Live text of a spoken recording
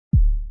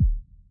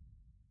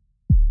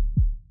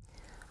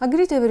I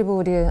greet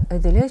everybody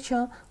at the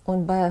lecture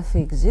on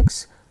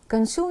biophysics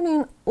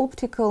concerning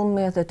optical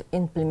method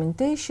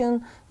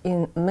implementation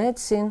in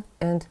medicine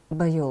and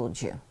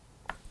biology.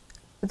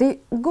 The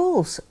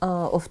goals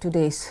of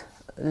today's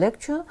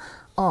lecture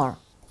are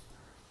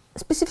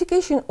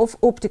specification of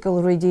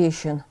optical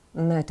radiation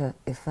matter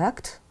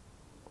effect.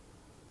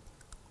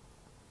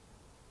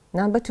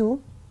 Number 2,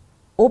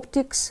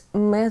 optics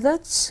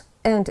methods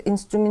and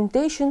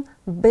instrumentation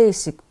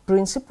basic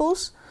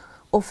principles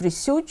of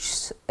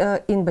research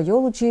in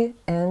biology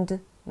and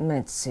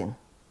medicine.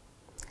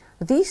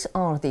 These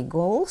are the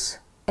goals,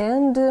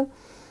 and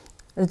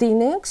the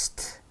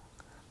next,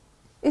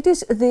 it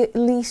is the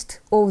list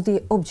of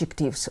the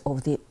objectives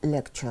of the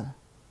lecture.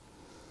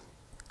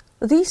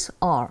 These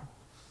are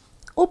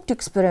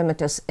optics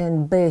parameters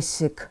and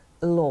basic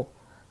law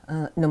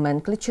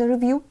nomenclature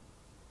review,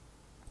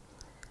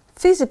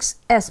 physics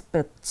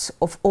aspects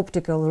of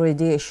optical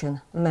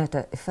radiation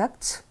matter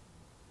effects,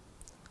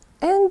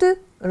 and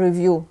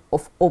review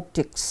of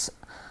optics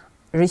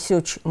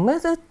research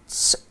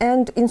methods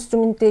and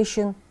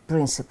instrumentation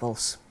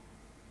principles.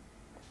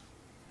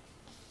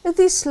 At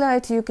this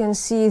slide you can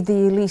see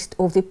the list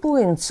of the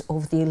points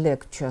of the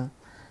lecture,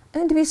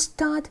 and we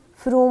start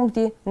from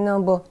the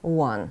number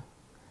 1.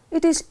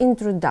 It is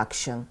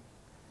introduction.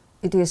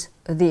 It is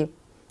the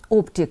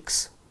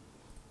optics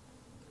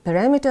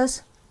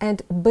parameters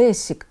and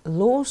basic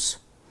laws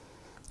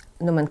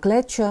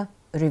nomenclature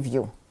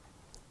review.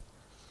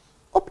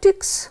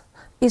 Optics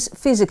is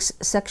physics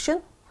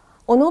section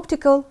on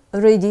optical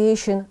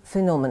radiation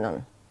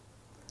phenomenon,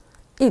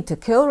 its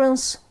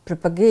occurrence,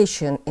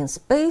 propagation in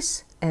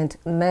space, and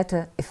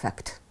matter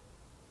effect.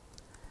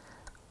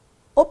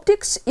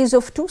 Optics is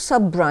of two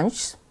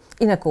sub-branches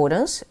in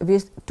accordance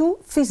with two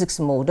physics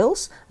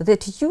models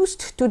that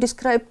used to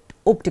describe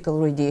optical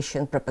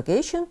radiation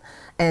propagation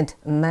and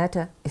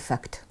matter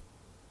effect.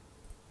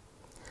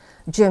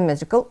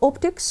 Geometrical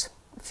optics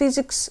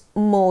physics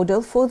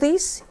model for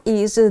this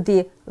is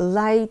the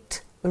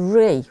light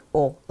ray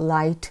or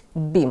light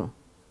beam.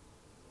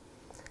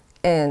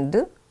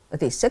 And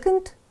the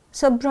second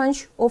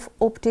sub-branch of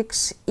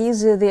optics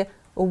is the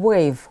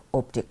wave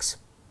optics.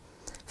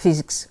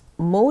 Physics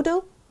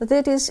model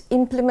that is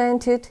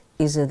implemented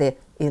is the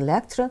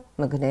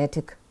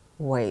electromagnetic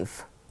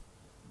wave.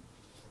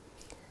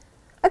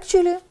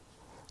 Actually,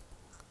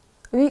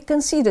 we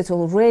considered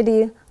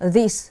already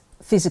this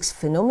physics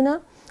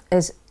phenomena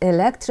as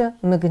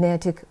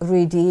electromagnetic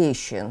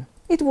radiation.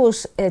 It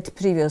was at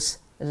previous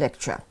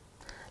lecture.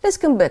 Let's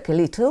come back a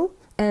little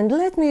and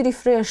let me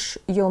refresh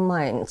your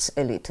minds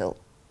a little.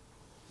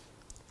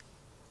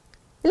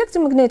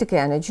 Electromagnetic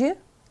energy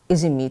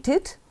is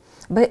emitted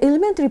by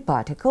elementary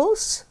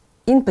particles,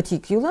 in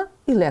particular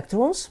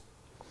electrons,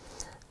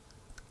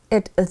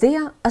 at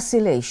their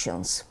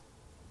oscillations.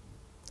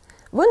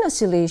 One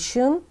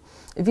oscillation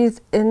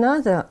with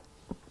another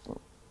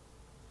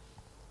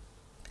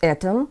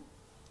atom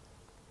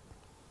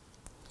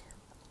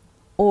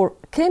or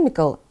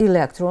chemical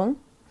electron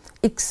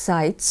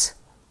excites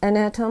an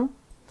atom.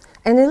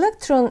 An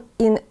electron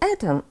in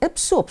atom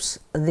absorbs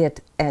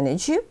that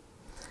energy,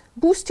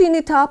 boosting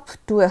it up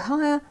to a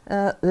higher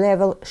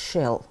level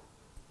shell.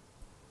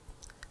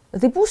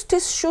 The boost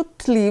is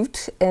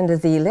short-lived and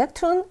the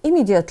electron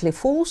immediately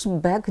falls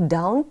back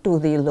down to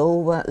the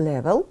lower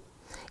level,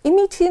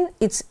 emitting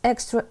its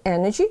extra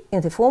energy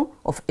in the form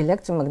of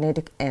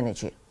electromagnetic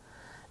energy.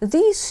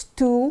 These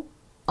two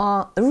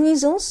are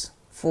reasons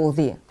for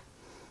the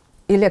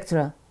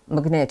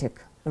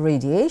electromagnetic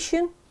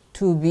radiation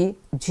to be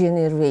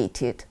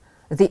generated: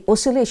 the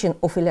oscillation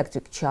of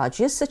electric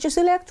charges such as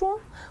electron,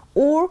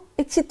 or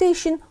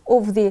excitation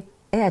of the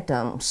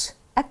atoms,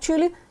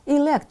 actually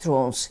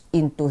electrons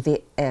into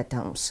the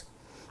atoms,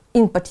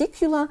 in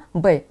particular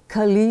by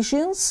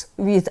collisions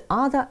with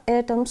other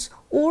atoms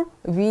or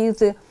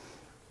with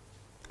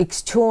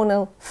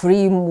external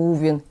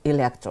free-moving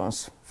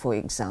electrons, for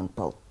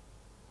example.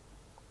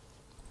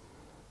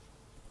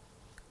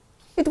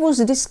 It was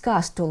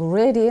discussed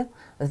already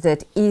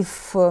that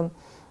if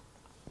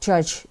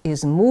charge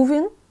is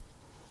moving,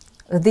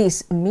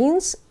 this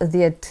means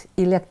that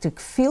electric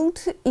field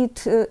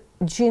it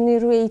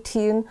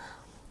generating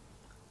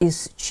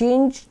is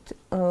changed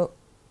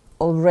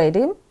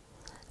already,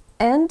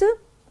 and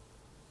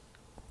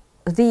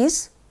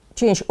this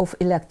change of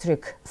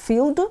electric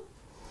field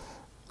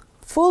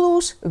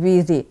follows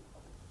with the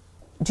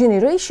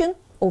generation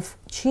of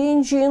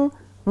changing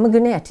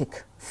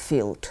magnetic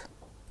field.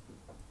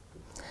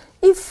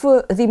 If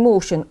the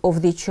motion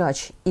of the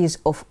charge is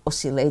of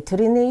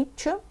oscillatory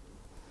nature,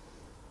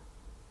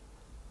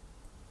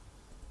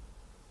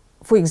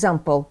 for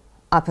example,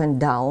 up and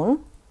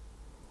down,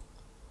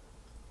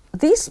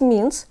 this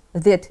means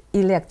that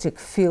electric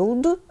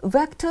field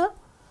vector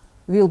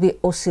will be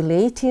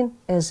oscillating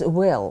as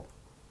well.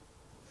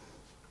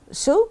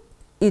 So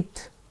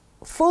it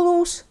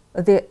follows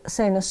the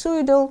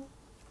sinusoidal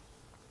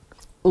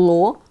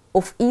law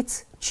of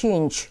its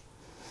change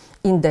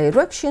in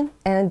direction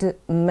and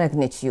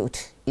magnitude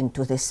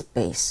into the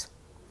space.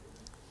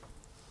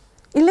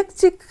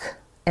 Electric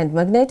and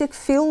magnetic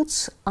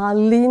fields are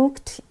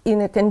linked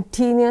in a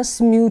continuous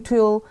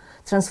mutual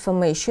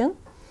transformation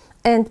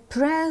and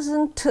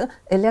present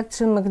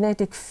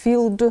electromagnetic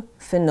field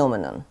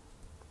phenomenon.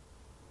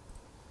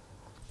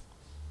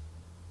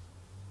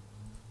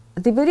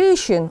 The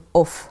variation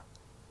of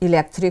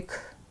electric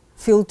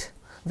field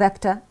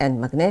vector and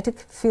magnetic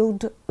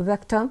field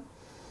vector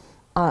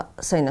are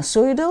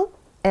sinusoidal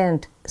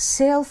and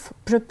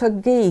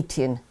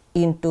self-propagating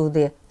into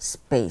the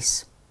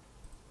space.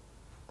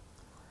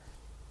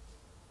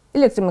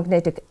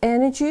 Electromagnetic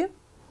energy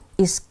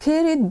is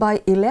carried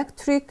by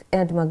electric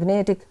and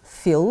magnetic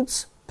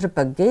fields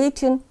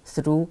propagating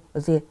through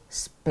the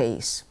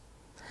space.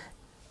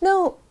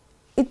 Now,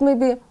 it may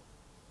be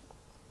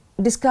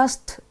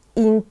discussed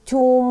in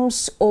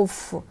terms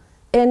of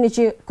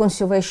energy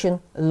conservation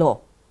law.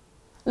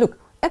 Look,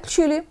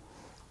 actually,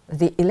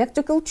 the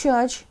electrical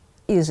charge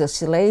is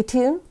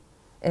oscillating,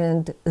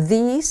 and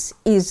this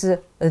is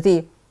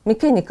the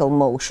mechanical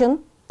motion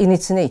in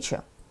its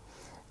nature.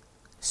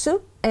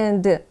 So,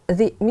 and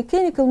the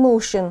mechanical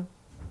motion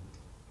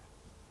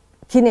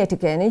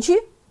kinetic energy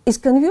is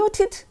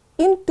converted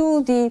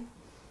into the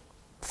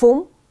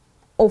form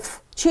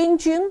of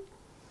changing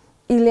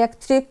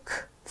electric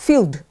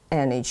field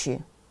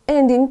energy,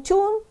 and in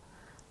turn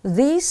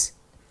this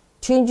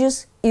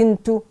changes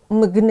into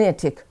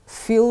magnetic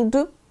field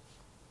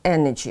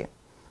energy,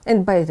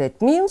 and by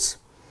that means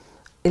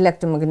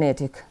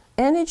electromagnetic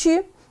energy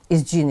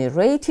is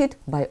generated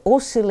by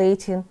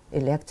oscillating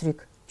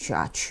electric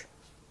charge.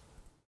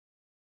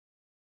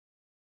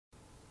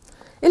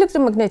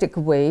 Electromagnetic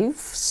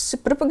waves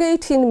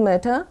propagate in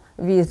matter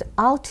with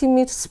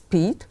ultimate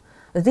speed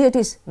that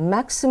is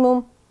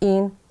maximum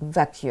in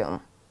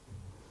vacuum.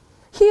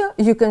 Here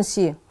you can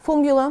see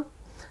formula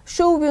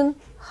showing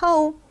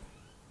how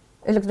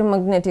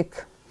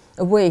electromagnetic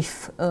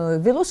wave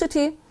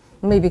velocity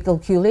may be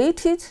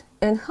calculated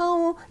and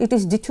how it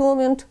is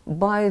determined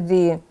by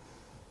the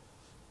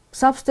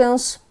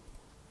substance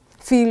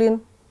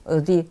filling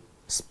the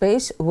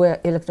space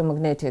where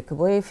electromagnetic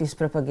wave is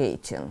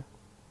propagating.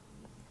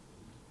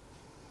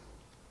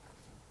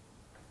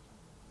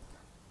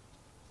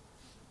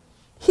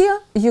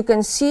 Here you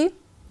can see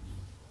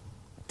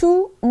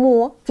two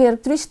more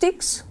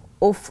characteristics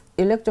of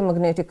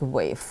electromagnetic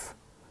wave.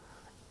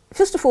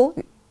 First of all,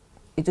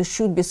 it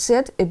should be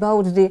said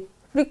about the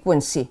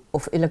frequency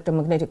of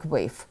electromagnetic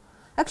wave.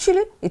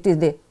 Actually, it is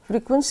the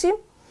frequency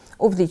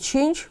of the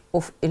change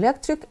of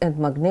electric and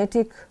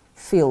magnetic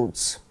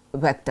fields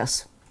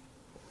vectors.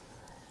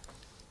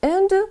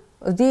 And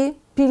the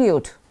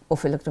period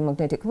of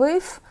electromagnetic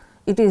wave,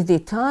 it is the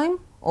time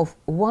of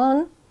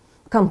one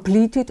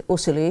completed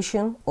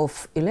oscillation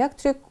of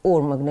electric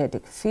or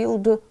magnetic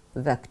field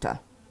vector.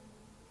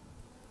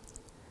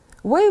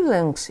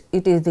 Wavelength,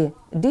 it is the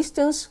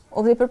distance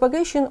of the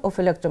propagation of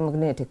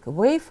electromagnetic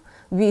wave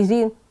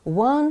within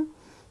one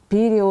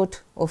period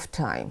of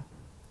time,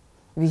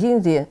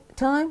 within the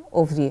time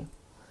of the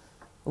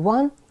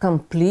one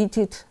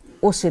completed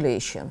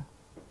oscillation.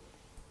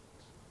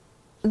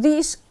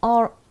 These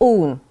are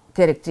own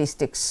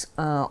characteristics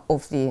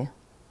of the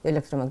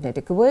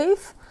electromagnetic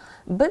wave,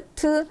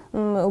 but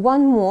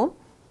one more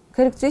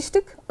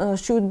characteristic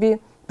should be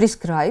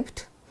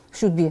prescribed,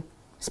 should be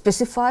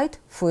specified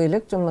for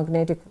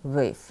electromagnetic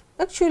wave.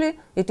 Actually,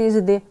 it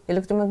is the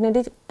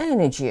electromagnetic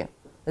energy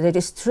that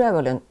is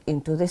traveling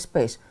into the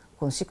space.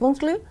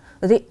 Consequently,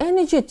 the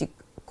energetic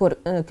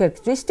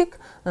characteristic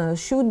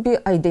should be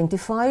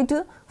identified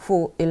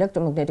for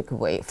electromagnetic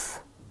wave.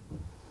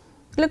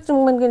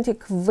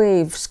 Electromagnetic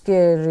waves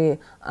carry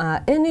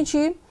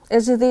energy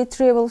as they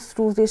travel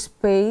through the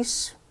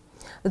space.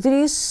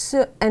 There is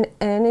an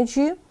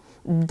energy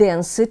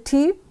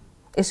density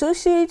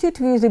associated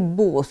with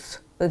both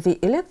the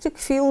electric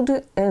field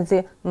and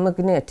the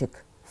magnetic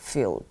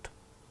field.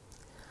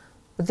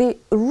 The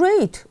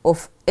rate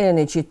of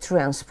energy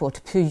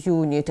transport per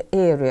unit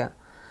area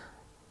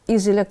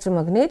is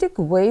electromagnetic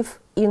wave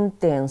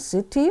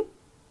intensity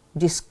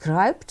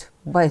described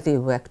by the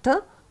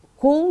vector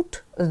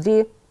called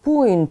the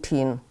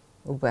Poynting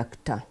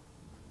vector.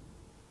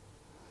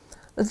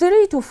 The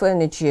rate of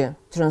energy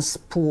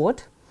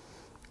transport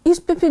is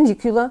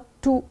perpendicular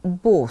to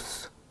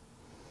both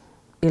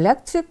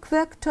electric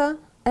vector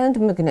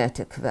and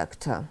magnetic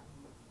vector,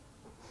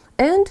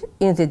 and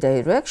in the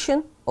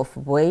direction of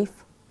wave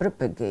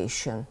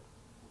propagation.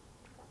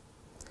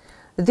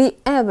 The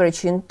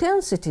average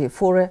intensity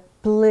for a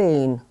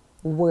plane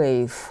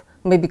wave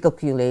may be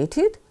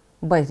calculated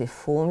by the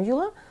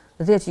formula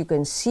that you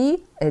can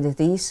see at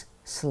this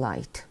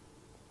slide.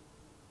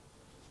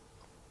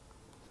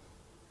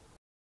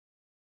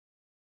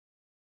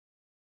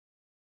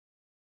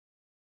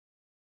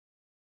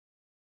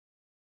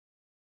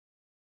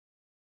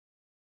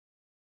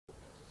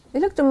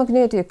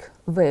 Electromagnetic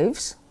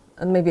waves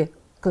may be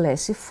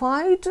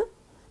classified,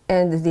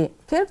 and the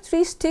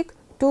characteristic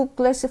to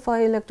classify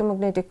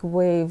electromagnetic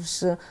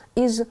waves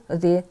is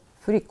the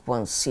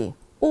frequency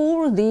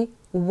or the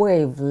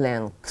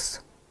wavelength.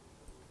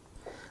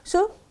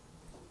 So,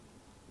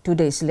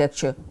 today's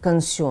lecture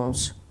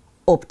concerns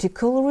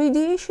optical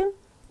radiation.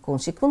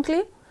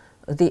 Consequently,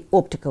 the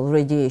optical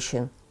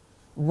radiation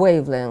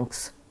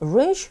wavelength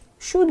range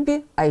should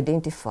be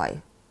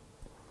identified.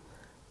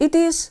 It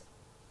is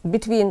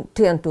between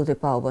 10 to the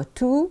power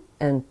 2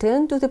 and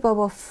 10 to the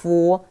power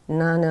 4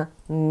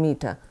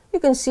 nanometer. You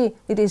can see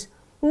it is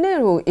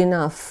narrow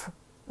enough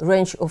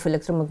range of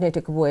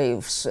electromagnetic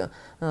waves.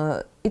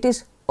 It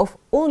is of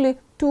only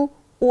 2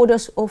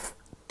 orders of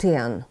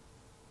 10.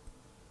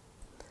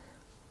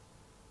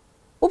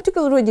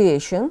 Optical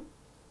radiation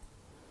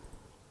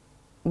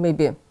may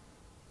be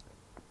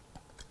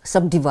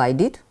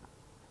subdivided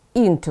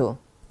into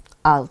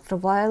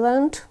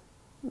ultraviolet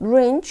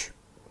range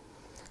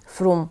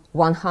from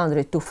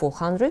 100 to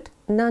 400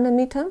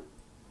 nanometer,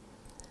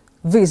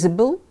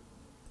 visible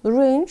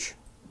range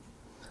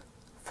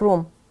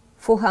from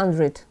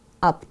 400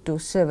 up to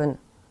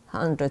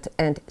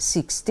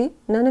 760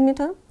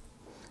 nanometer,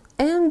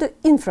 and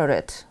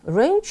infrared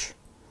range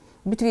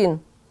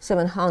between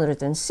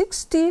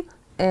 760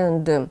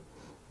 and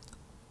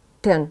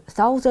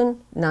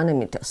 10,000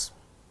 nanometers.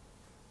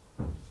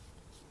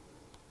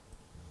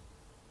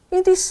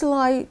 In this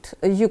slide,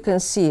 you can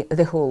see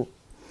the whole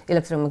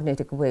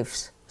electromagnetic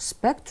waves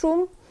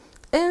spectrum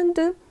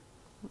and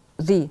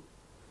the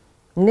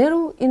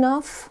narrow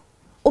enough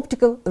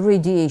optical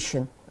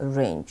radiation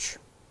range.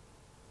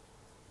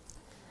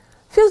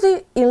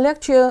 Further in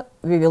lecture,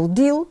 we will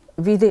deal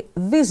with the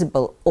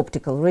visible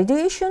optical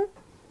radiation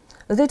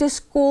that is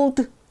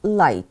called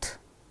light.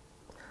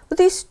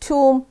 This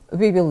term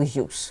we will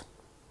use.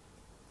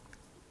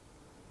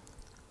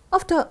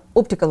 After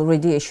optical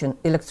radiation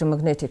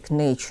electromagnetic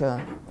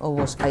nature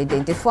was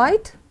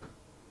identified,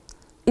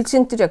 its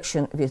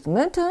interaction with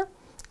matter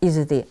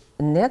is the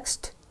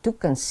next to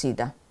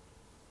consider.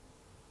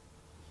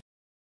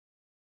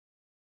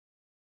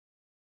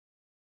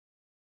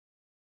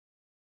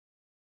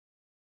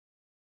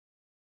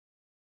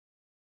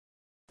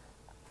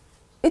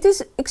 It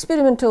is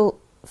experimental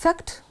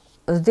fact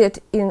that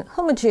in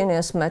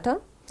homogeneous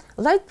matter,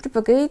 light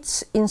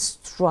propagates in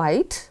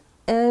straight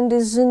and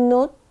does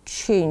not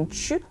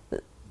change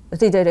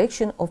the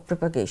direction of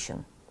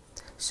propagation.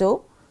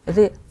 So,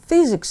 the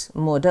physics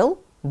model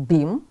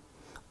beam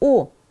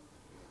or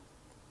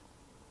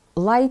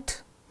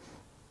light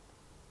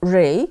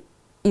ray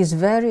is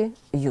very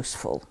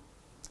useful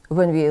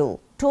when we will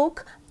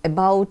talk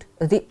about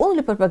the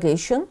only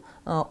propagation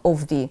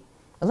of the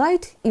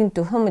light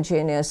into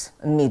homogeneous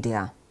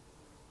media.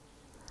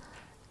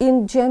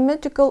 In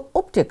geometrical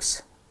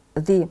optics,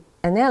 the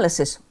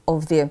analysis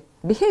of the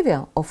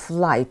behavior of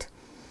light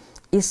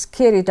is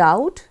carried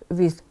out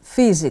with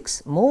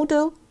physics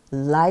model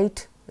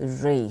light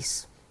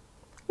rays.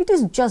 It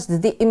is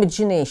just the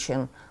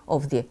imagination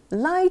of the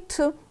light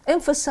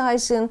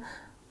emphasizing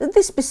the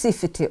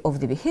specificity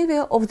of the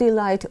behavior of the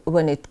light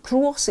when it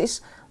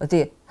crosses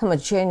the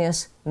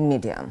homogeneous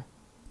medium.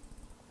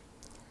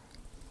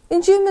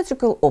 In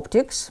geometrical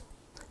optics,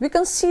 we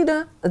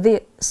consider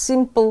the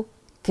simple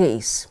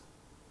case.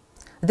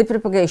 The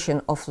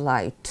propagation of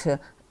light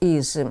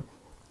is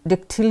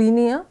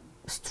rectilinear,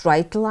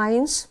 straight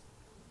lines.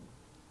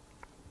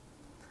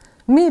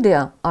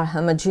 Media are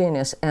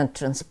homogeneous and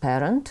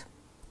transparent.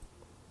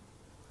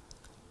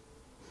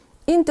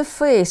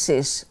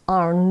 Interfaces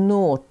are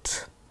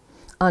not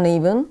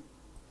uneven,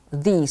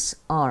 these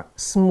are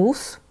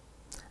smooth.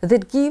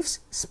 That gives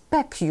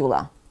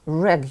specular,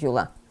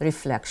 regular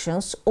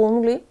reflections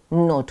only,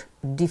 not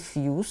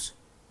diffuse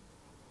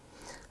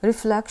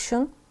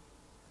reflection,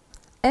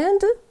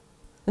 and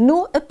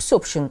no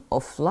absorption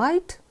of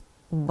light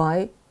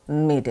by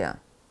media.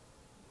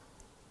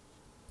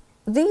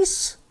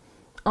 These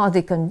are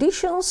the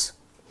conditions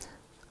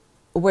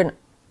when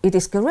it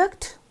is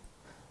correct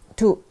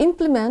to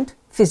implement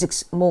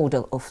physics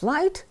model of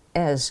light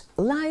as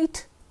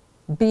light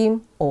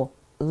beam or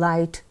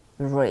light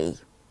ray.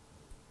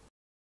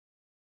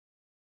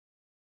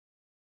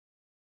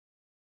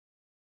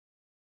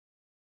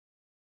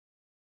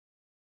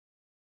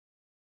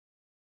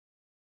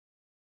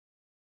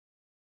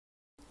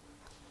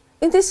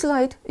 In this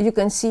slide, you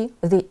can see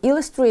the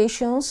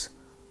illustrations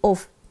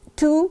of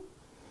 2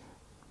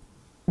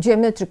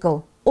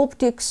 geometrical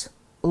optics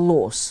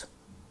laws.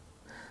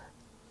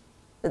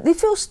 The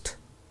first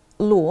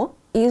law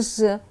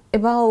is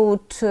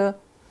about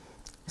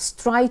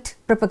straight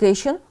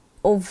propagation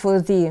of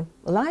the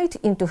light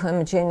into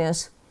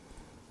homogeneous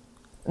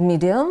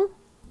medium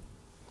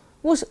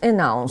was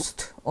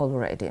announced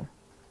already.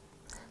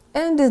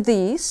 And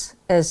this,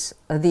 as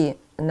the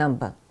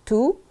number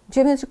 2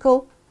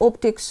 geometrical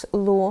optics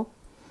law,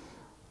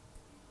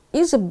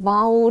 is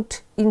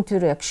about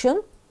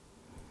interaction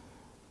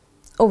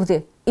of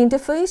the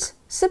interface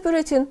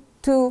separating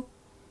 2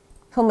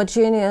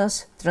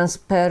 homogeneous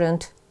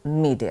transparent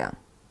media.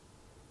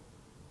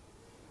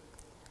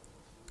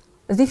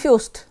 The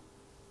first,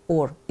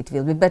 or it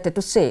will be better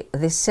to say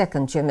the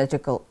second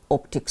geometrical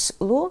optics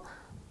law,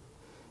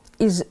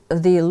 is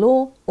the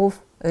law of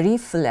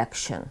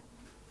reflection.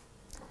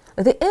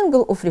 The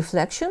angle of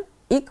reflection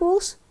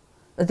equals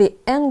the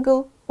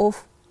angle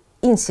of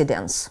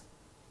incidence.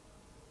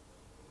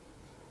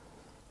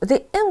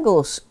 The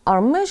angles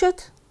are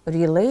measured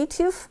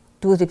relative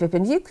to the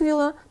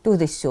perpendicular to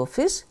the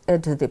surface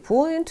at the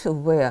point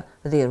where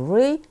the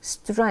ray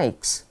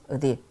strikes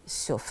the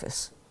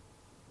surface.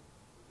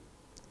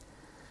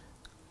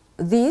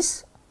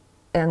 This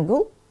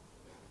angle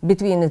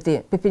between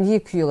the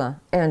perpendicular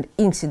and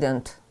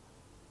incident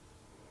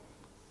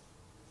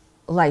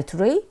light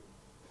ray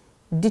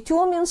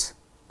determines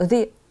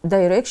the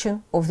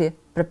direction of the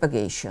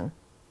propagation.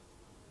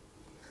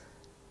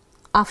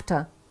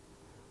 After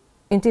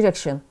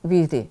interaction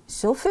with the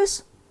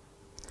surface,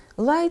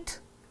 light,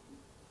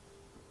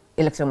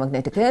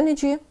 electromagnetic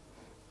energy,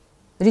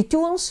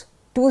 returns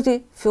to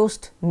the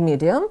first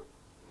medium,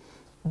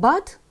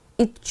 but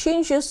it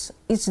changes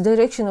its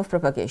direction of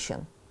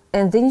propagation.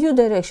 And the new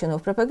direction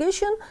of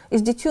propagation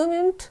is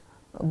determined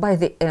by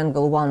the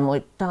angle one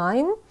more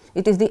time.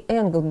 It is the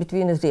angle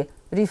between the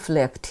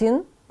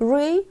reflecting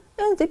ray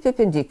and the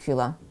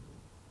perpendicular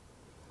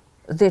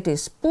that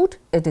is put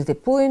at the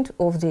point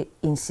of the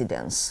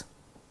incidence.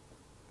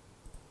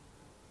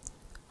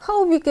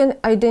 How we can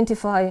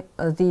identify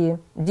the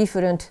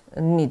different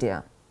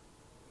media?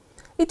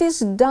 It is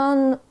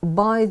done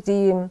by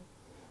the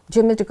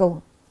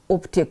geometrical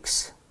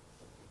optics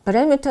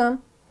parameter,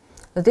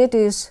 that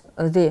is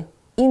the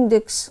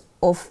index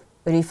of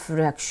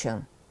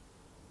refraction,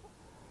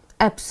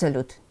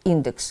 absolute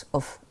index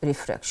of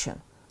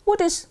refraction. What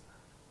is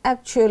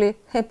actually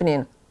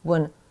happening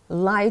when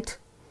light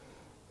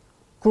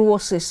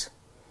crosses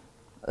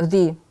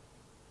the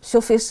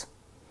surface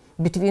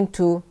between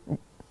two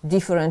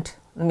different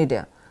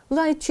media?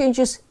 Light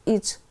changes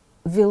its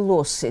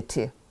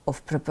velocity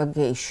of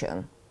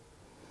propagation.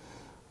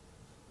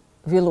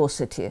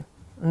 Velocity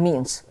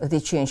means the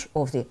change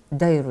of the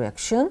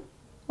direction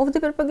of the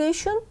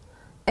propagation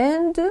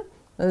and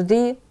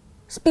the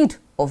speed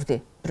of the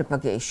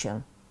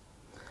propagation.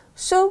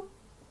 So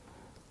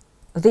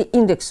the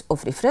index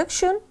of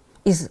refraction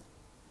is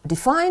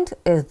defined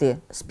as the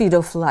speed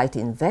of light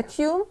in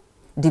vacuum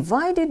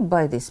divided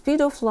by the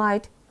speed of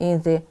light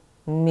in the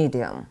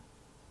medium.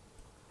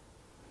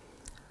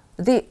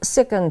 The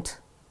second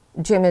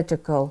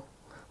geometrical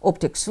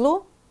optics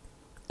law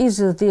is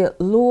the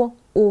law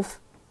of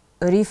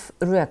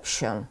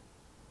refraction.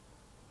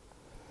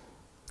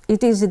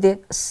 It is the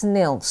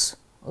Snell's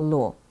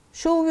law,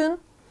 showing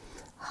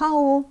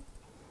how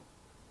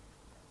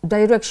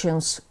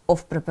directions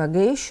of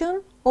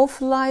propagation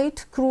of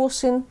light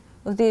crossing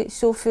the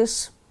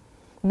surface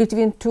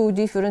between two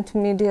different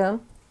media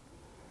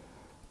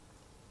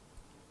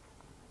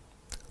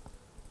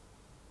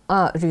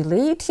are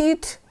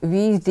related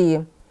with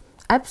the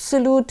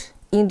absolute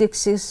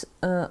indexes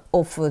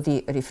of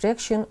the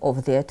refraction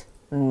of that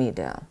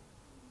media.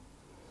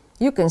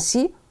 You can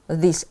see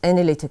this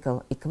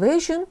analytical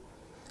equation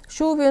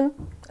showing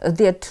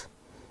that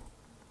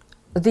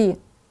the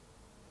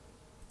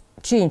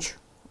change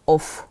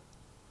of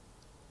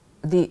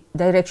the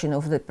direction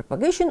of the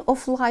propagation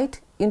of light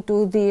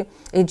into the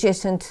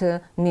adjacent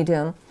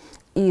medium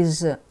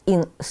is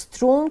in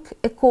strong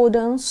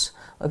accordance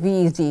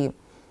with the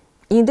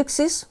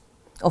indexes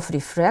of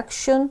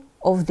refraction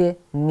of the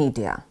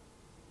media.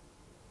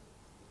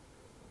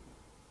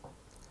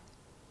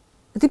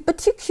 The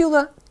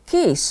particular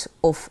case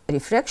of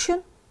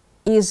refraction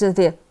is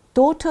the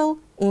total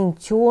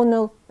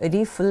internal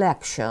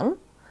reflection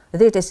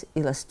that is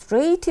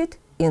illustrated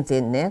in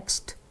the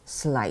next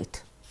slide.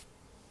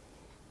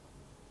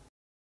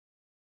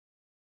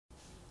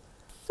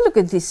 Look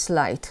at this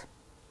slide.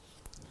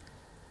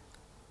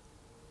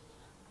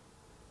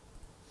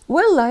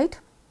 When light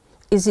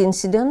is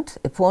incident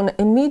upon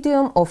a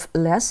medium of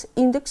less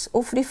index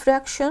of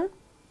refraction,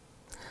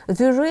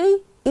 the ray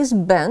is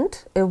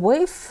bent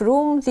away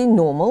from the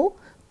normal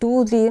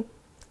to the,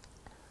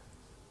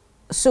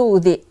 so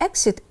the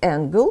exit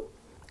angle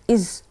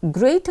is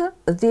greater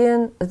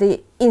than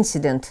the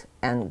incident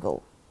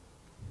angle.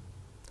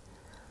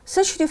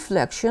 Such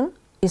reflection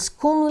is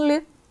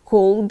commonly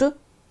called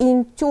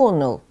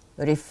internal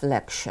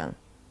reflection.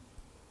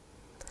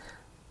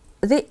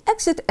 The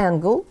exit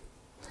angle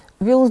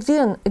will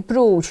then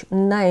approach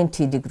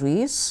 90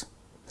 degrees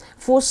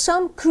for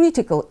some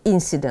critical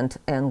incident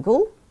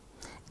angle,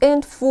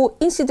 and for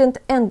incident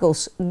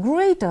angles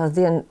greater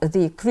than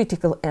the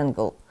critical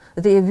angle,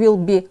 there will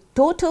be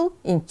total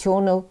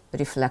internal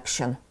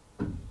reflection.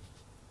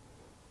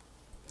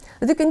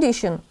 The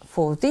condition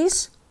for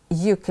this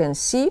you can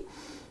see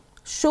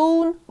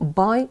shown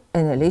by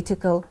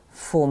analytical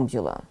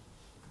formula.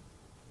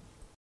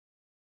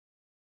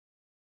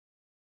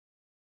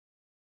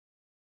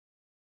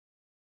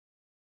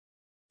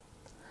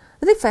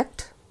 The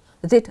fact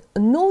that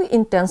no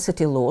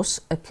intensity loss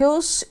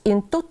occurs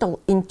in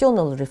total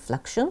internal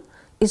reflection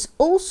is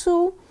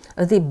also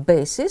the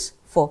basis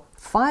for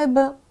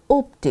fiber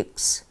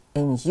optics, a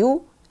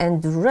new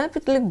and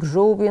rapidly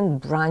growing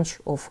branch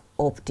of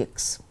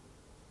optics.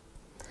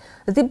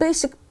 The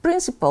basic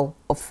principle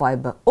of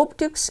fiber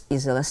optics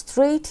is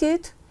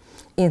illustrated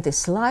in the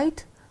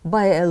slide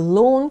by a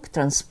long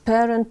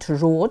transparent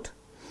rod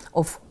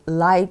of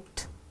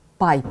light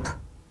pipe.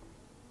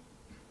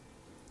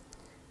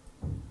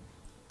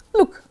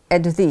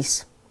 at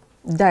this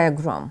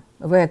diagram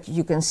where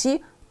you can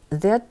see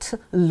that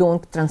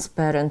long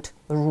transparent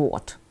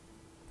rod.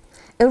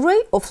 A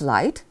ray of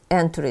light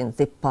entering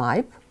the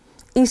pipe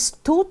is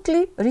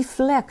totally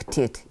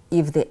reflected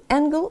if the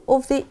angle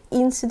of the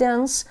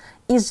incidence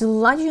is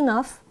large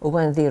enough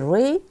when the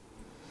ray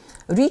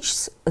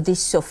reaches the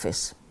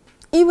surface.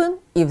 Even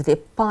if the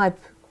pipe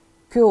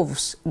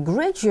curves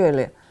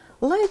gradually,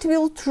 light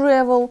will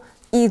travel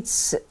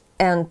its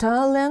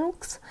entire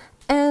length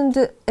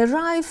and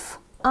arrive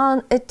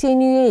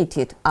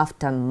unattenuated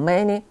after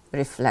many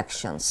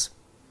reflections.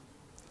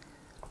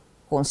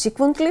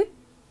 Consequently,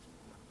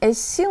 a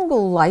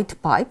single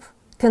light pipe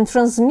can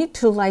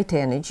transmit light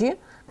energy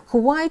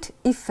quite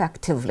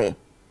effectively.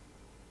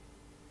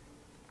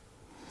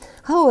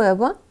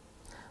 However,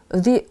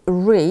 the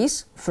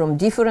rays from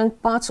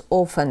different parts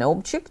of an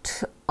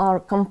object are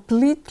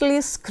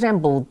completely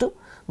scrambled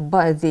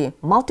by the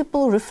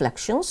multiple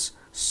reflections,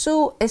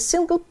 so a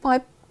single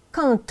pipe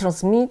cannot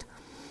transmit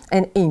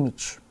an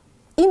image.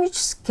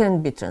 Images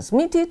can be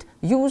transmitted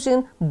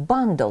using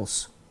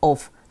bundles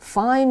of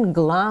fine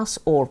glass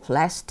or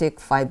plastic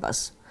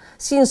fibers,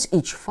 since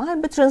each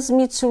fiber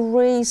transmits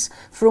rays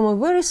from a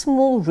very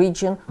small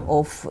region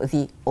of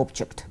the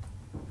object.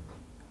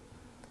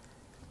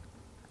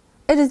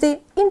 At the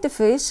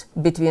interface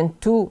between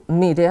two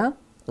media,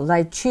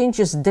 light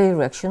changes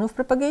direction of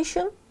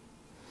propagation.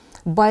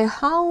 By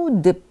how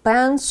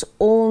depends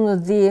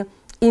on the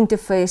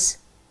interface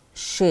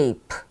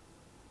shape.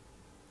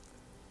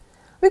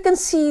 We can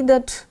see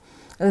that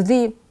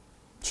the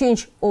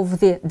change of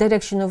the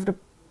direction of the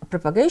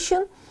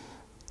propagation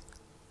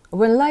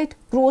when light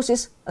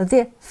crosses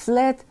the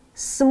flat,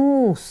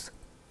 smooth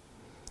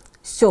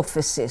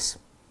surfaces.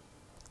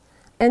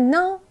 And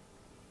now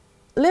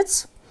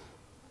let's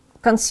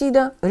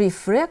consider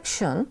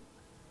refraction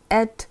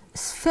at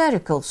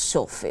spherical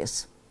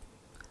surface.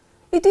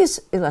 It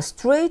is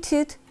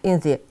illustrated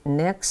in the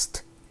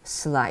next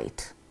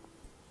slide.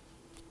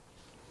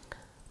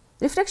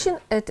 Refraction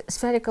at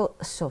spherical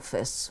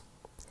surface.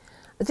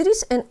 There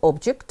is an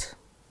object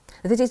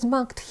that is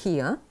marked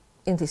here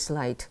in this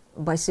slide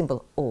by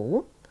symbol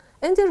O,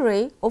 and the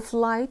ray of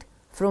light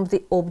from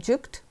the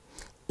object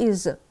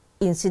is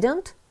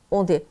incident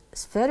on the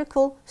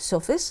spherical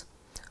surface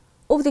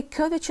of the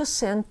curvature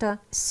center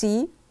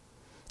C,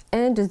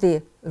 and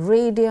the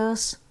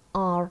radius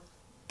R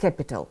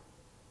capital.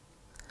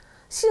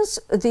 Since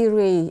the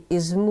ray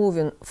is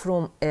moving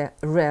from a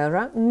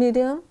rarer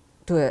medium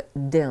to a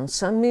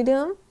denser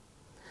medium,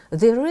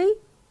 the ray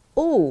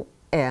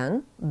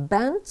ON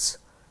bends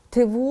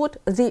toward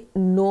the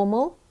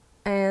normal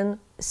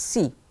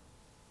NC.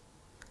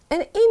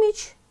 An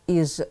image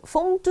is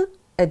formed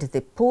at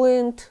the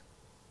point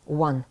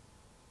 1.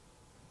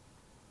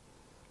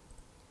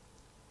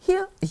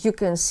 Here you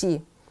can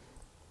see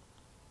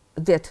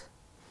that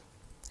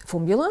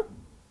formula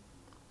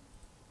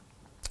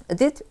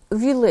that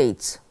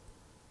relates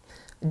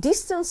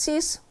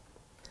distances,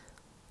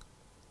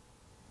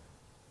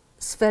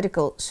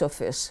 spherical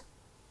surface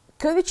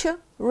curvature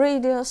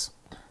radius,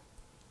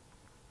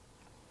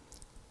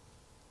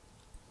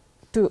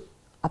 to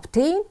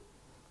obtain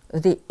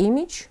the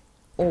image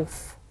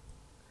of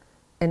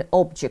an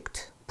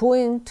object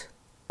point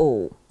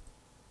O.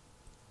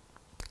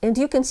 And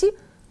you can see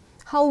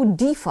how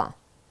differ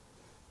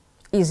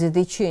is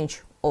the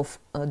change of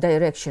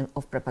direction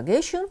of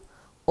propagation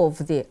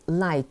of the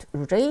light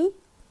ray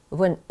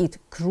when it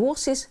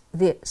crosses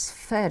the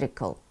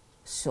spherical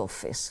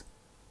surface.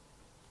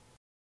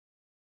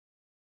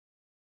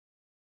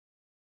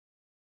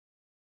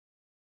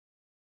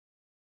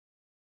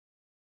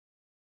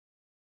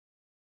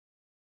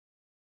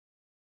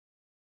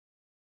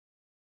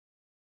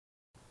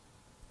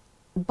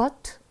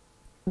 But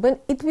when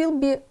it will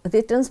be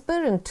the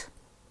transparent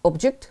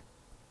object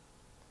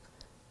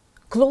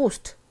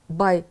closed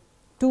by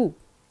two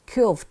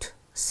curved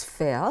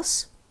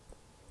spheres,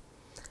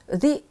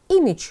 the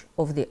image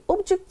of the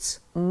objects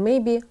may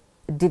be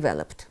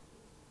developed.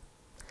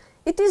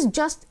 It is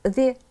just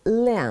the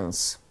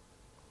lens,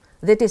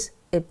 that is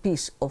a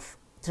piece of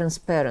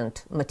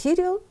transparent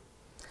material,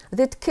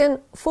 that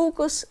can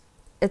focus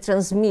a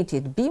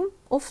transmitted beam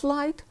of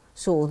light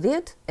so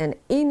that an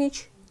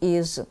image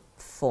is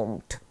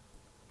formed.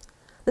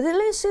 The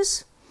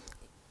lenses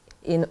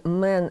in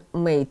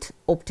man-made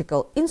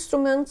optical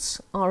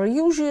instruments are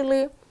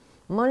usually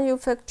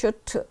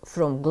manufactured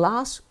from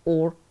glass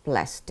or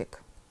plastic.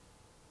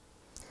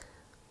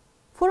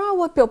 For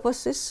our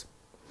purposes,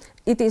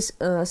 it is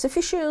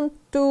sufficient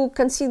to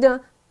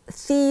consider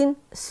thin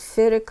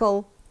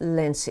spherical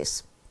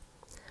lenses.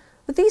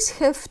 These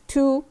have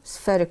two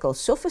spherical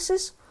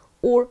surfaces,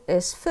 or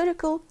a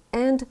spherical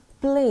and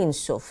plane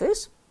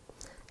surface,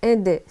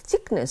 and the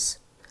thickness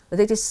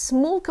that is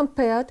small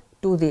compared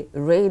to the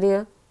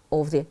radii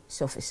of the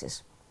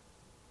surfaces.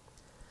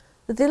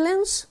 The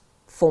lens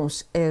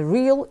forms a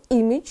real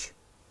image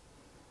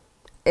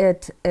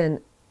at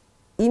an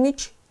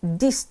image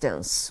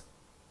distance.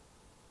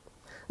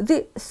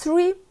 The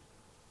three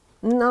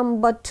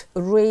numbered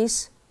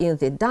rays in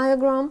the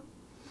diagram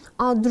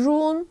are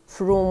drawn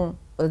from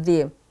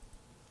the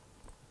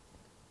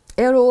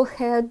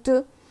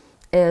arrowhead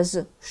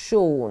as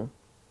shown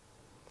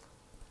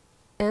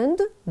and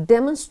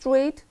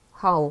demonstrate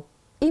how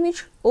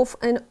image of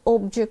an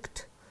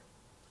object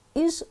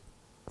is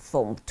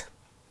formed.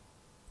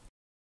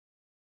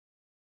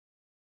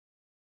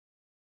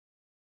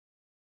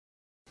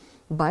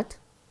 But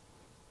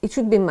it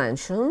should be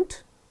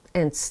mentioned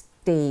and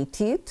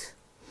stated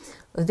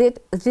that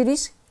there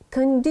is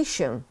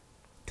condition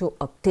to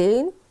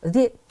obtain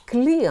the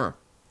clear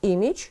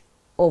image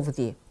of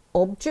the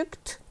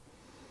object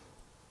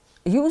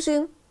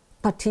using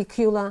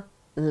particular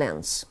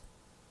lens.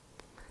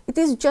 It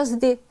is just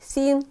the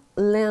thin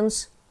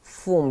lens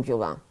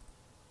formula.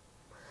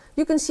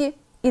 You can see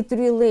it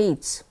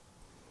relates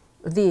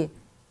the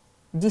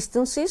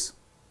distances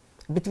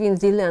between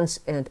the lens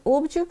and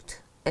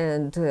object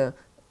and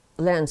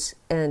lens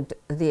and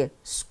the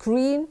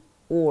screen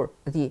or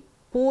the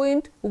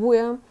point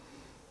where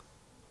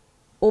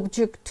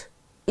object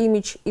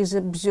image is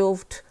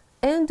observed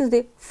and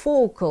the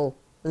focal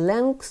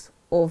length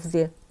of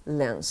the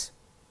lens.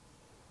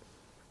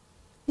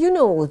 You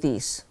know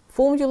this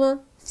formula,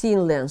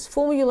 thin lens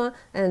formula,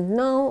 and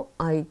now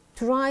I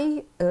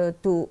try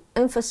to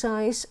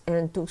emphasize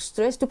and to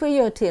stress, to pay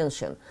your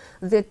attention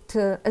that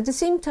at the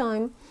same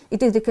time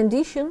it is the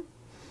condition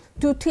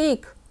to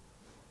take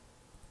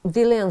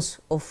the lens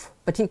of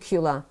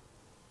particular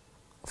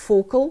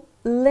focal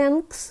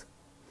length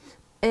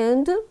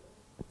and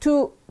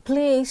to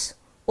place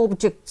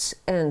objects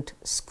and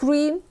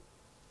screen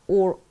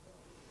or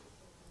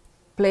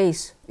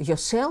place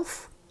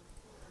yourself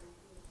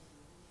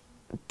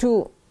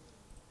to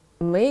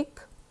make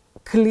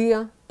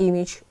clear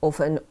image of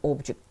an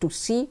object, to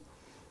see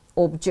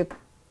object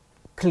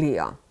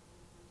clear.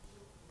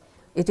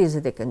 It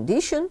is the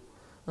condition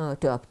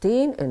to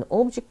obtain an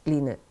object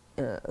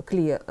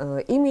clear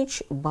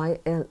image by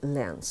a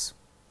lens.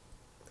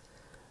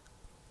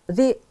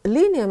 The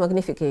linear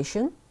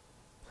magnification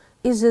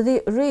is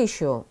the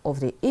ratio of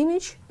the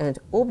image and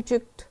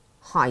object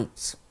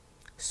heights.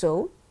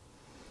 So,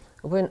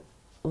 when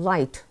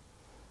light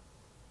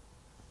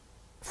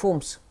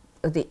forms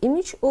the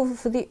image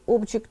of the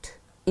object,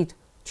 it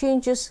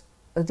changes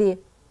the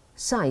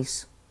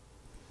size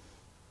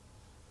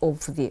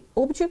of the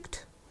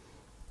object,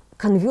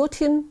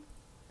 converting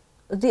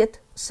that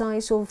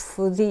size of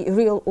the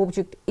real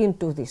object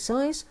into the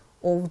size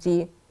of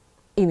the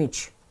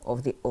image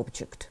of the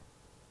object.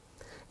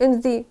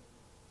 And the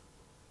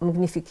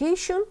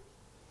magnification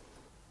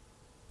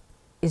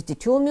is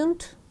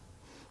determined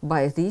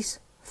by this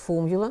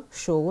formula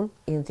shown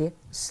in the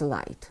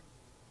slide.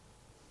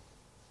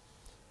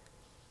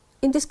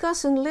 In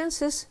discussing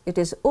lenses, it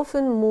is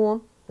often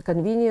more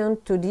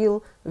convenient to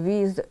deal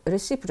with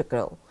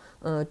reciprocal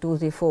to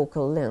the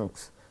focal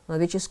length,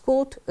 which is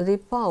called the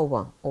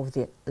power of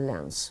the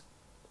lens.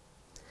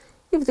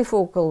 If the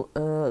focal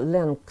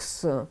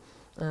length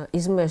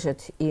is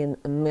measured in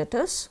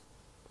meters,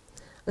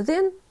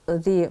 then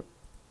the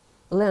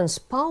lens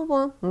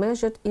power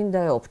measured in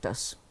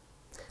diopters.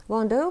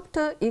 1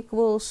 diopter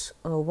equals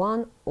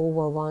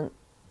 1/1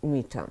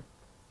 meter.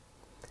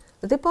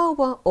 The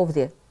power of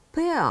the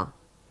pair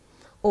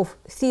of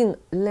thin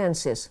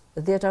lenses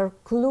that are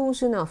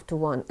close enough to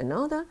one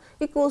another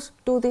equals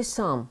to the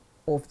sum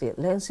of the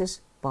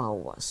lenses'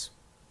 powers.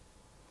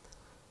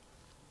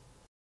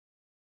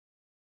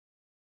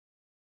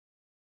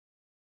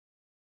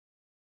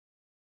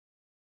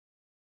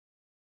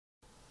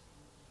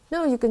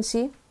 Now you can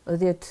see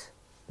that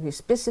we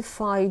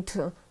specified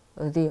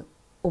the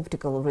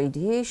optical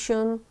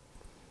radiation,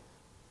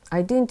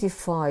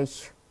 identify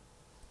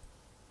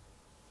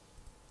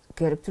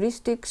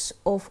characteristics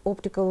of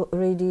optical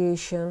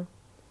radiation,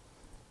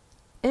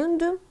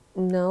 and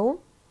now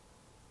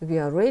we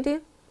are ready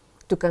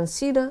to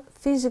consider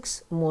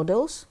physics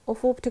models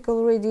of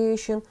optical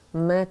radiation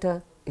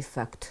matter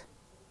effect.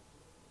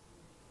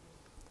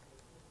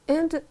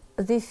 And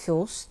the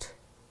first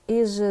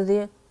is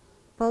the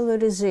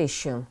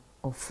polarization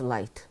of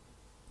light.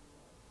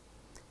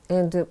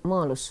 And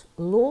Malus'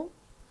 law,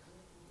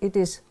 it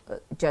is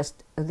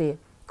just the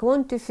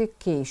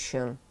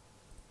quantification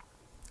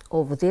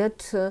of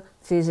that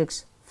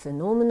physics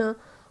phenomena,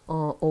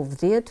 of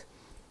that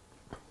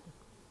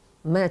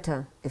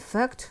matter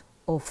effect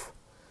of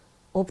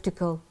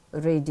optical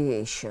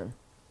radiation.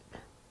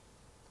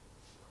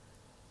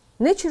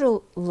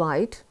 Natural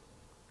light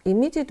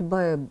emitted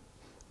by a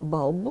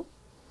bulb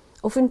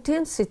of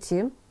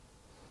intensity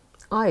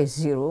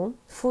I0,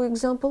 for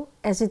example,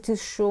 as it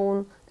is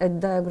shown at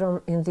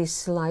diagram in this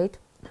slide,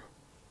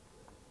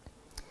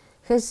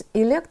 has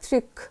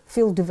electric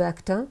field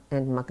vector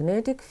and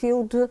magnetic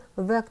field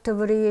vector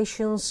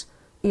variations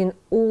in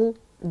all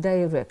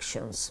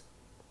directions.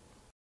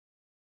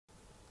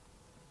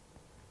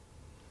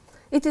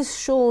 It is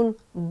shown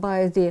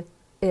by the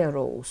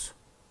arrows.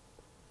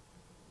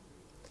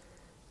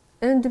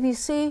 And we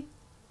say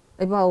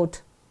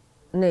about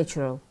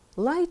natural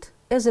light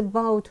as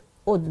about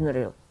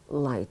ordinary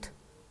light.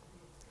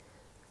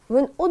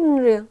 When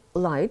ordinary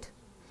light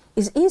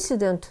is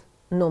incident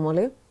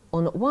normally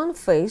on one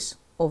face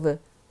of a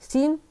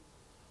thin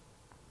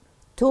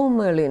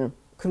tourmaline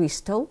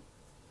crystal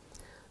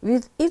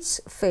with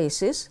its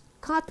faces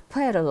cut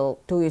parallel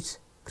to its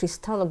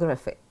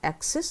crystallography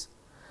axis.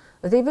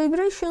 The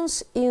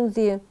vibrations in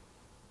the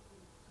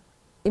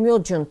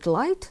emergent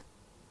light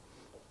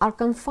are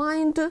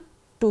confined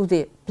to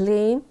the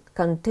plane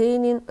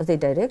containing the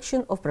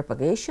direction of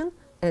propagation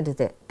and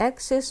the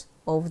axis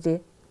of the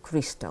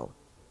crystal.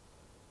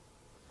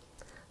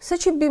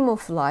 Such a beam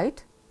of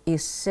light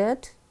is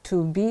said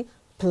to be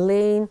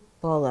plane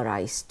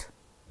polarized.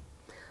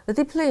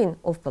 The plane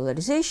of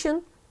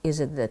polarization is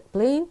that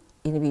plane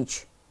in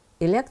which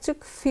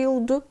electric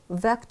field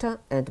vector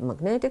and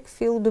magnetic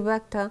field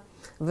vector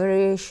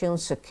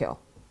variations occur.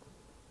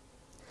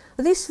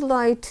 This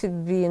light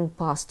being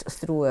passed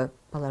through a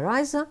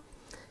polarizer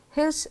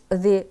has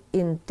the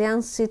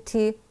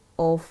intensity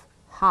of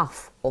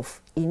half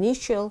of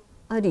initial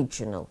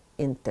original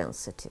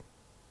intensity.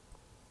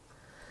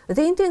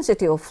 The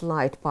intensity of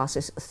light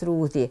passes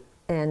through the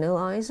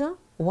analyzer,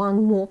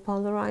 one more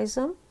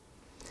polarizer,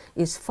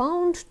 is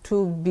found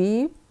to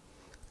be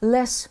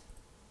less,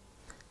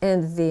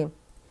 and the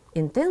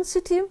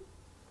intensity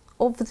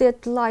of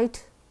that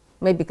light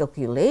may be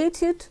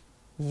calculated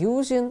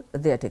using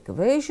that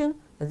equation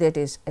that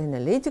is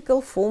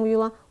analytical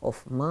formula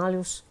of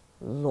Malus'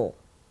 law.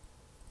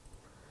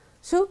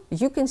 So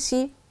you can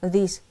see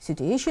this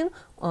situation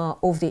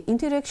of the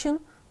interaction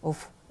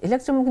of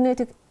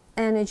electromagnetic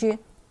energy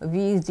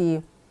with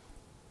the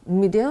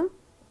medium.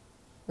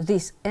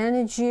 This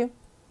energy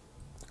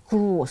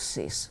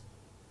crosses.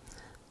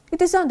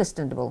 It is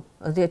understandable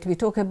that we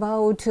talk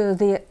about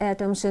the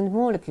atoms and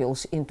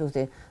molecules into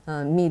the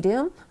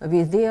medium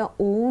with their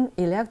own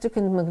electric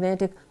and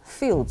magnetic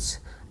fields,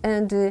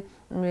 and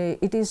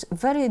it is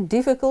very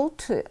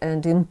difficult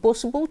and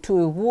impossible to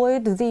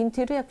avoid the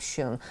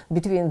interaction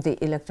between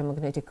the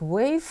electromagnetic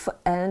wave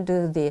and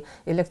the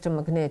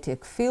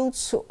electromagnetic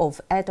fields of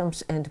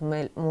atoms and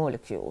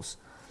molecules.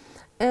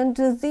 And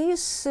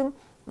this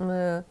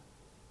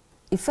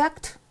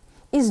effect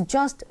is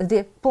just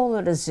the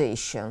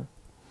polarization.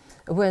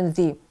 When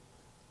the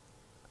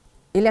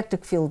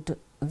electric field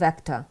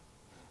vector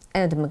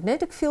and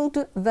magnetic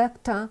field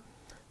vector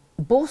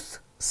both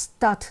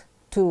start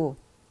to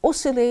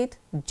oscillate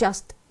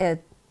just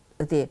at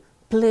the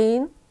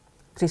plane,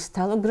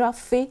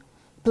 crystallography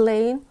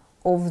plane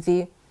of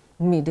the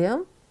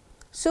medium.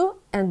 So,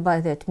 and by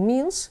that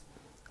means,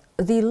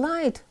 the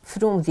light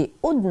from the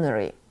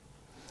ordinary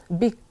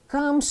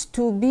becomes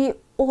to be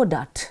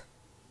ordered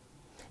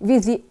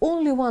with the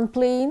only one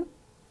plane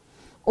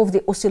of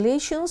the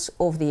oscillations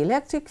of the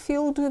electric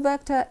field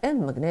vector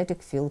and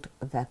magnetic field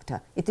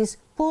vector. It is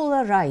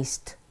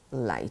polarized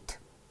light.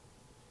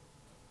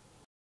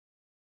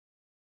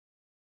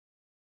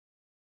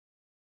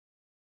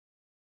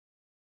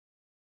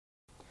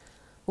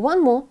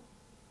 One more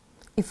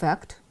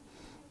effect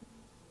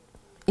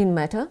in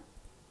matter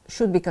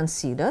should be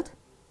considered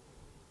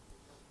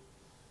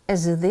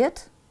as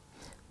that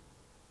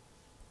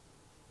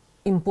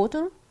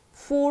important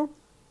for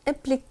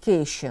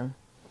application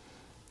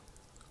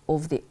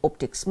of the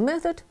optics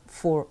method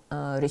for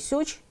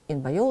research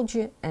in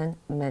biology and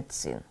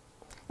medicine.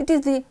 It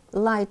is the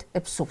light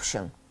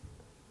absorption.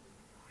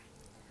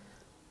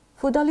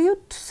 For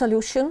dilute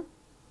solution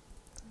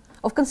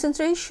of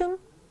concentration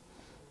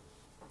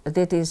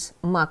that is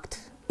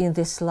marked in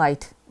this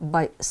slide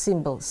by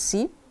symbol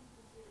C,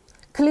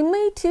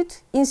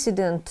 collimated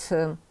incident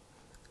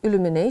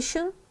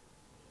illumination,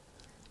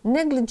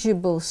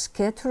 negligible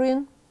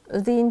scattering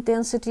the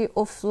intensity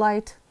of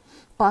light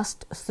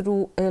passed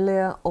through a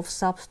layer of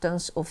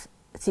substance of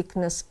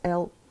thickness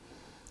L,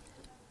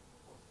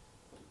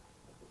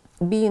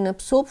 being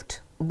absorbed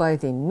by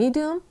the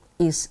medium,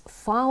 is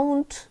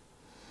found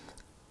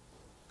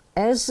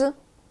as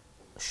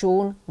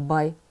shown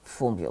by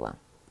formula.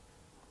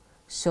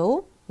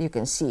 So you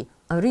can see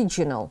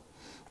original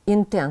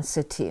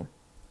intensity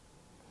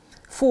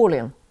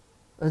falling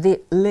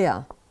the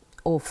layer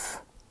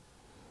of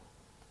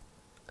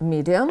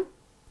medium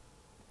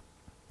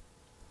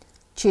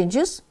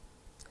changes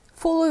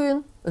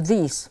following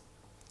this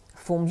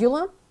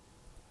formula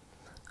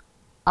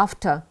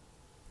after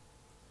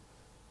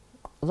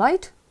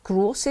light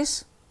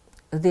crosses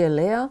the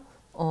layer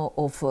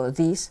of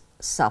this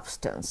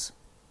substance.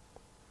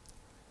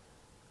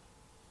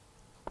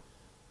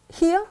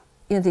 Here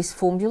in this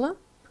formula,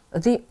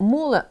 the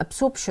molar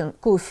absorption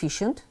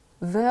coefficient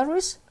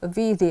varies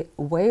with the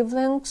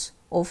wavelengths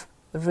of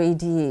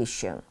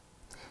radiation.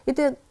 It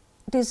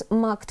is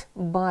marked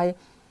by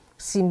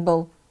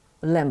symbol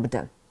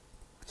lambda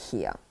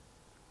here.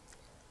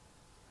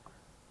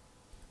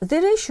 The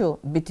ratio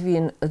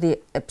between the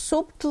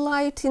absorbed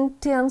light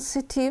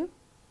intensity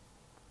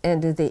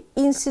and the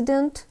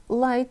incident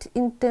light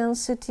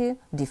intensity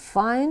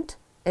defined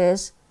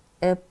as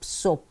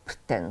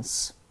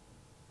absorptance.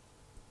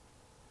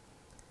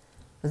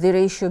 The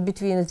ratio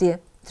between the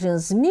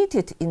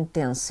transmitted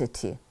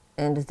intensity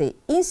and the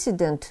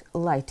incident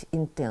light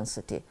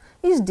intensity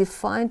is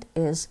defined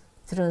as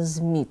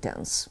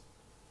transmittance.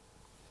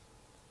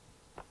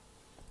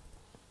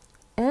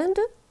 and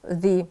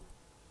the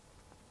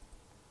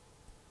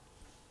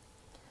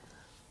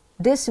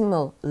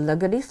decimal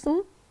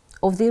logarithm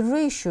of the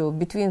ratio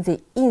between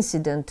the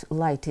incident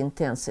light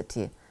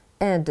intensity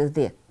and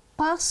the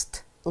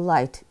past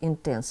light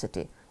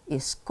intensity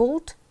is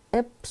called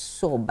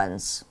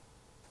absorbance.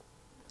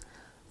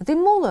 The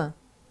Molar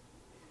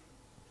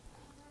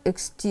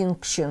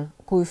extinction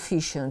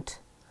coefficient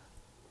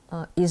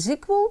is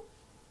equal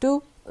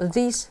to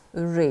this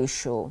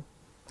ratio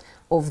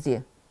of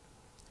the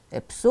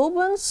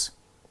absorbance,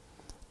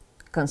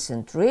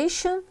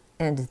 concentration,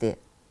 and the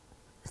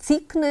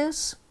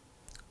thickness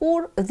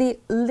or the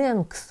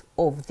length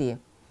of the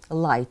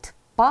light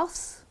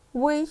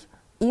pathway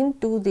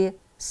into the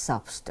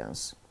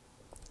substance.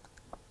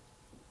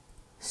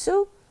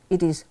 So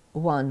it is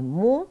one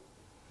more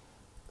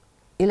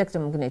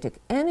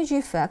electromagnetic energy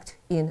effect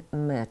in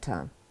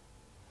matter.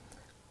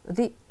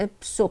 The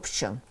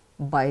absorption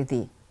by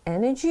the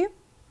energy,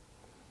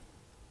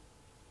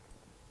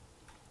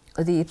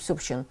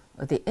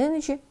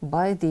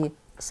 by the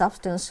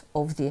substance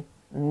of the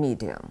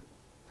medium.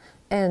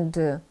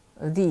 And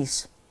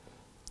this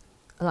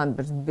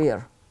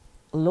Lambert-Beer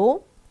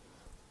law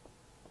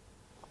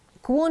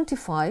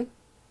quantify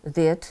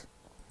that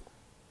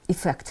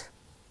effect.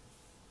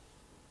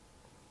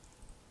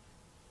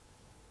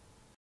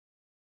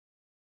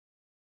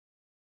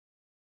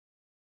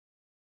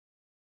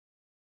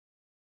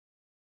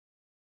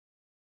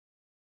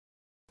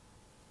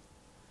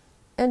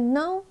 And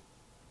now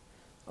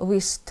we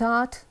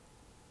start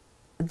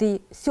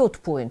the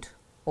third point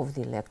of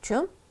the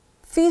lecture,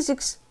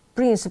 physics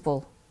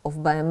principle of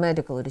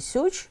biomedical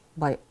research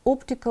by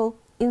optical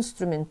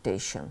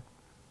instrumentation.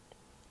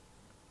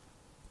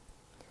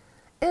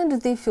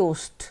 And the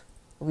first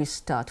we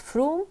start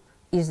from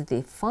is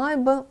the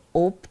fiber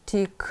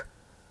optic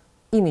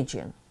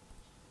imaging.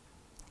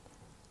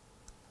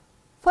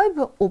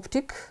 Fiber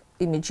optic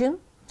imaging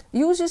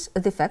uses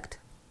the fact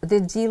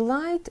that the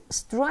light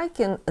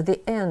striking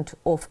the end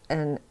of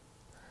an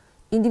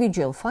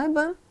individual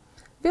fiber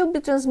will be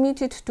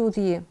transmitted to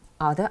the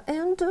other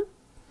end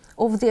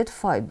of that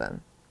fiber.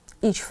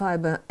 Each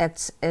fiber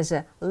acts as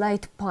a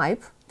light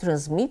pipe,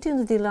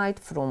 transmitting the light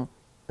from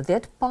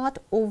that part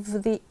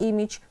of the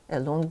image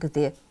along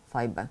the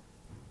fiber.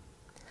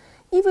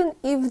 Even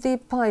if the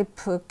pipe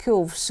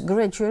curves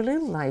gradually,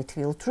 light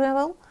will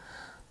travel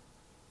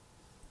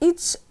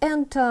its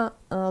entire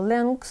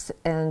length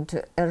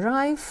and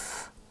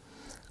arrive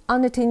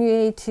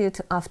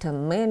unattenuated after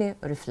many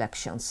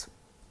reflections.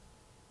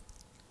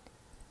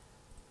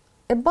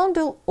 A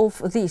bundle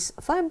of these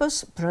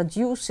fibers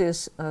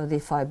produces the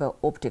fiber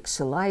optics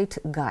light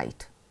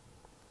guide.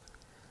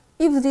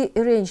 If the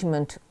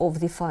arrangement of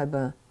the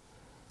fiber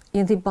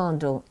in the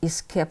bundle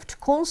is kept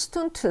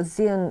constant,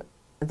 then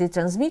the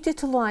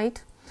transmitted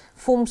light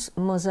forms a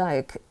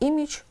mosaic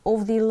image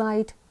of the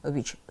light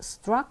which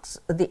strikes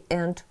the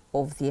end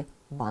of the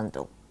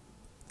bundle.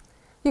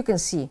 You can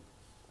see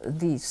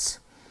this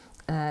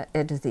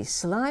at this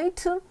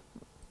slide,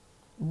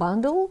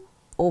 bundle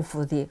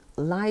of the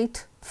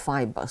light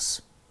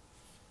fibers,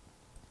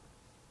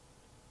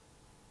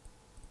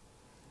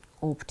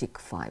 optic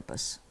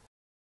fibers.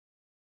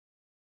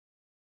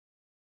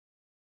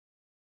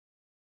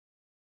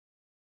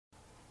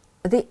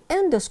 The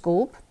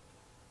endoscope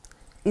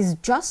is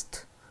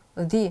just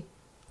the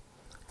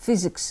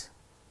physics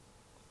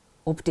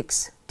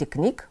optics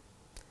technique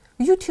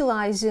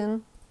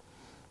utilizing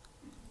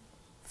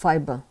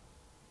fiber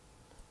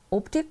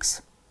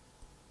optics,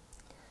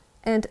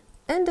 and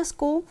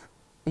endoscope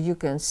you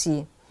can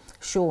see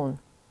shown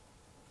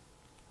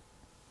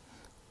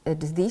at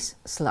this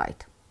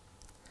slide.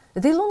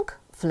 The long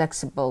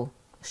flexible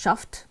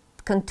shaft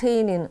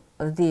containing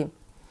the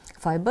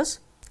fibers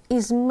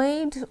is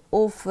made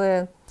of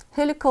a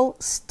helical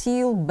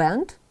steel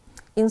band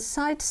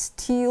inside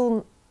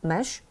steel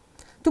mesh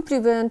to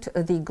prevent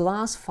the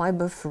glass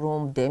fiber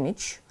from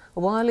damage,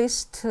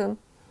 whilst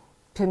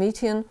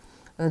permitting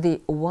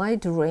the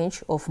wide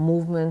range of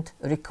movement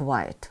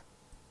required.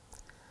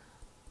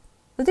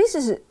 This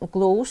is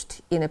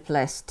enclosed in a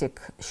plastic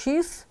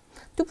sheath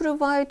to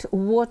provide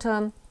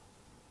water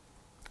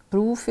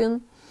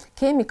proofing,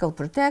 chemical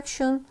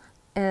protection,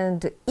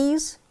 and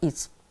ease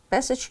its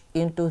passage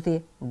into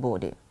the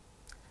body.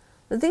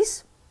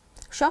 This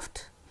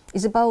shaft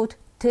is about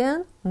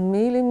 10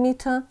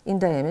 mm in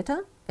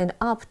diameter and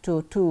up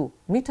to 2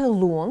 meters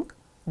long,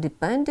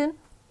 depending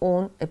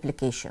on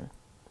application.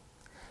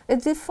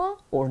 At the far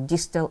or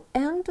distal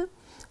end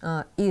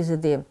is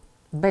the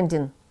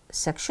bending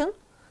section,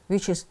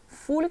 which is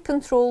fully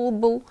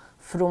controllable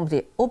from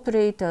the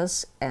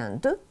operator's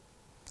end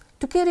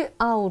to carry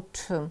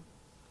out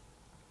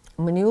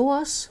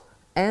maneuvers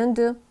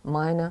and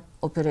minor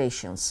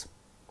operations.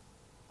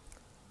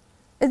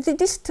 At the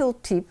distal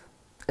tip,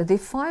 the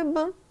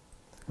fiber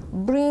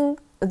bring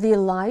the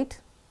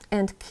light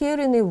and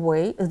carrying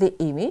away the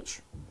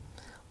image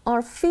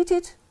are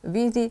fitted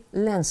with the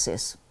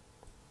lenses.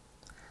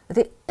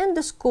 The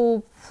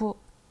endoscope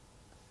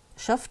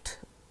shaft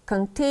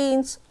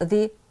contains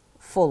the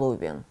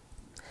following.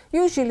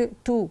 usually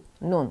two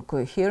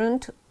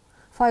non-coherent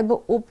fiber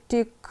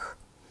optic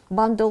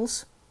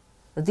bundles.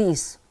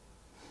 These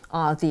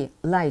are the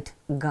light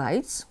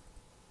guides,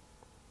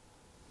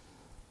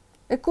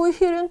 a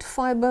coherent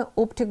fiber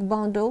optic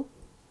bundle,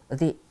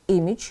 the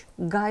image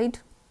guide,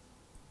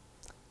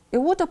 a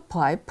water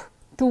pipe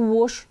to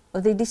wash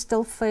the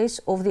distal face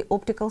of the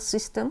optical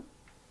system,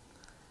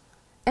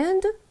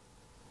 and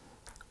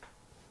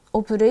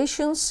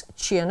operations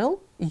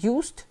channel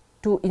used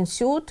to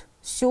insert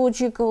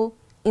surgical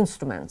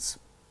instruments.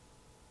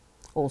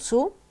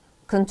 Also,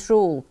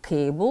 control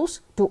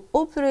cables to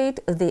operate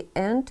the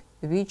end,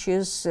 which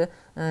is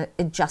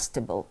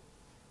adjustable.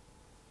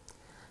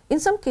 In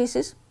some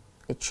cases,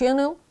 a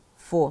channel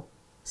for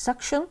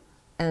suction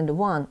and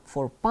one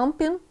for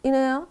pumping in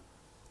air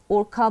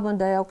or carbon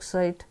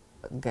dioxide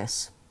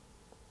gas.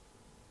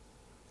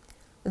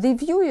 The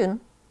viewing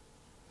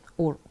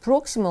or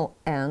proximal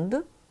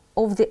end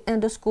of the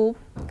endoscope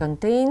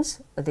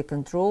contains the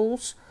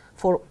controls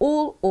for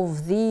all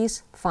of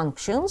these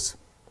functions,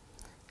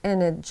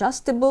 an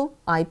adjustable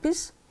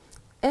eyepiece,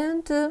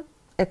 and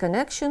a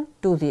connection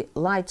to the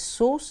light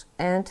source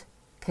and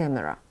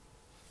camera.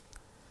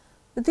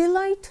 The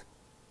light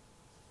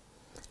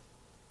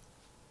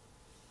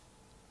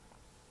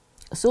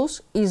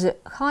source is a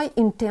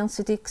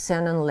high-intensity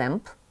xenon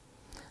lamp,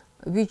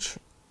 which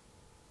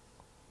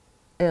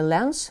a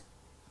lens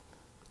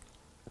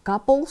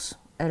couples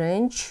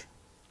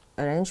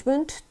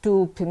arrangement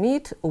to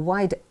permit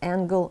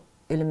wide-angle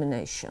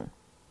illumination.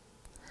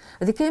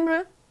 The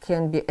camera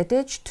can be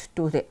attached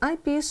to the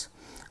eyepiece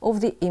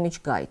of the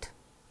image guide.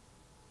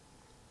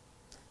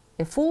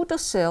 A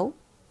photocell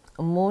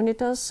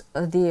monitors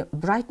the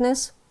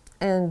brightness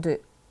and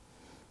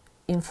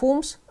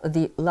informs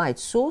the light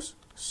source,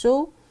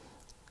 so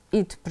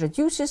it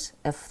produces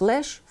a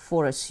flash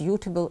for a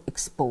suitable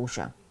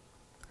exposure.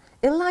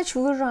 A large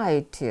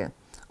variety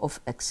of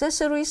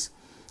accessories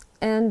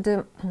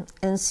and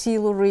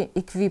ancillary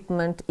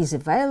equipment is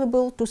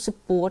available to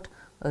support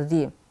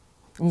the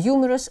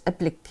numerous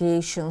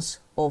applications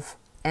of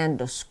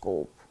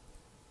endoscope.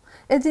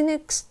 At the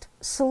next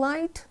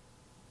slide,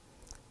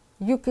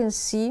 you can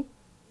see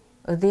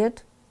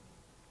that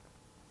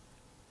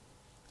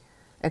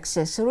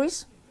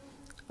accessories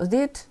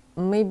that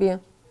may be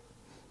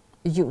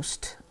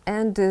used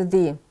and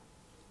the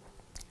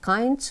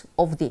kinds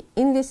of the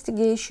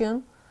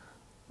investigation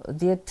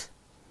that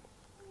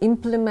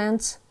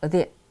implements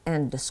the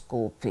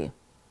endoscopy.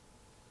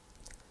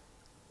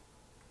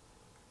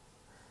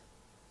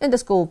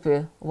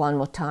 Endoscopy, one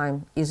more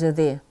time, is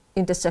the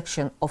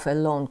intersection of a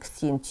long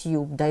thin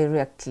tube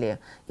directly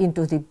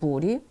into the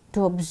body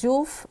to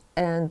observe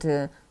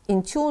and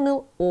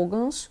internal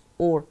organs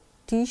or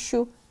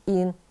tissue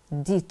in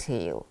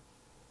detail.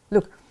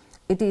 Look,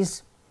 it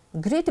is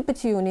great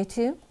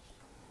opportunity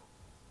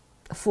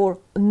for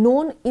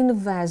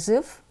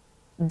non-invasive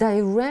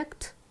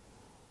direct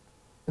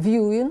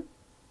viewing,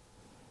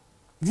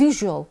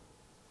 visual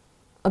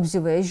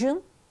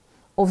observation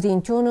of the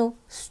internal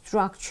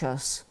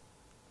structures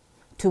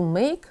to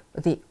make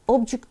the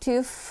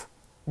objective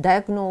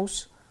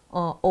diagnosis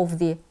of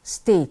the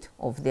state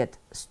of that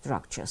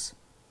structures.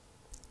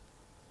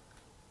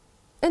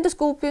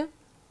 Endoscopy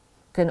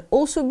can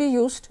also be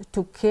used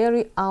to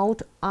carry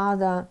out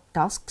other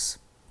tasks,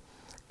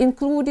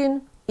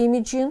 including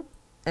imaging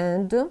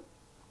and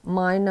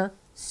minor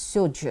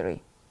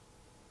surgery.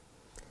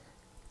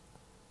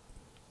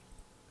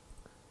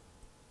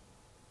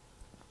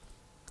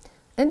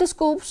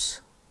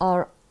 Endoscopes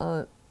are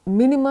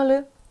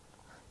minimally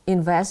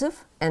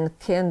invasive and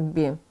can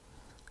be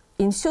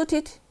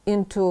inserted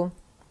into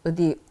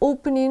the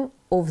opening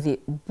of the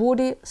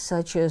body,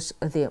 such as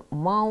the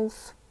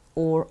mouth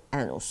or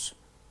anus.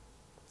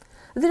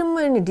 There are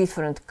many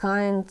different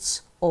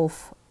kinds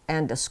of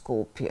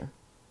endoscopy.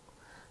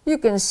 You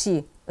can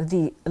see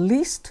the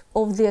list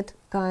of that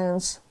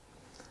kinds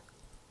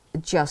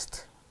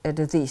just at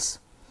this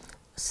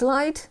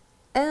slide,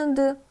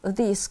 and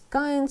these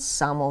kinds,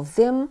 some of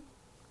them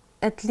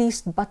at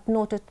least but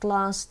not at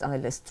last, are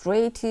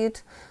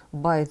illustrated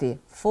by the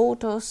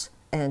photos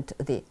and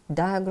the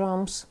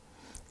diagrams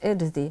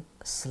at the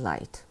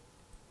slide.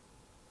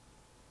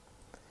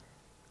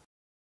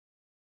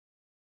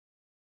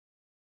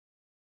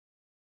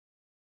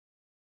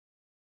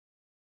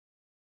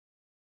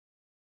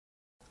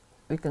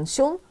 We can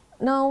show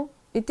now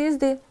it is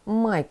the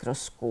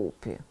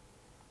microscopy.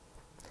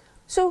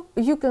 So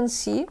you can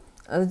see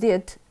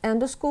that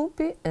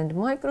endoscopy and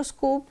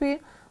microscopy,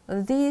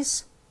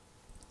 these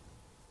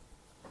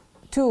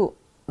two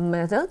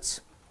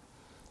methods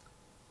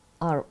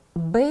are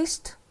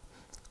based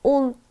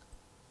on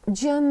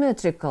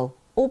geometrical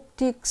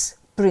optics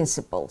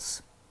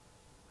principles.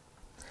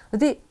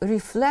 The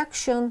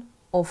reflection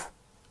of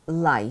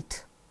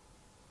light,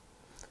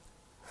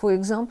 for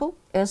example,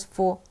 as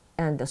for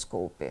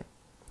endoscopy.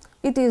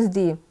 It is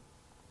the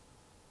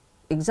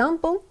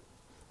example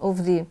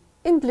of the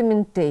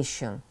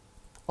implementation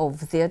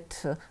of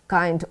that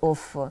kind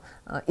of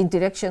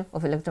interaction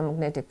of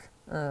electromagnetic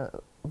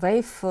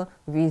wave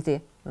with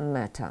the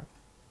matter.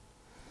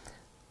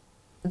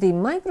 the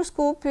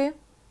microscopy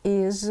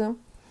is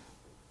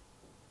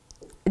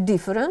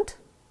different.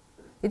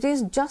 It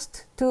is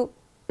just to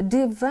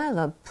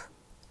develop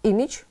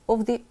image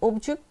of the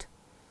object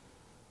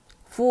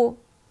for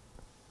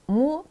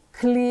more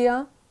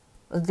clear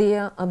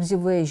their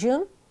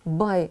observation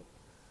by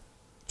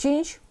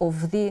change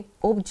of the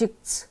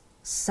object's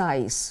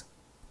size,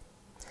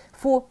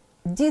 for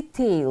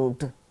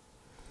detailed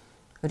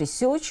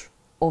research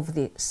of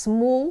the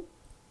small,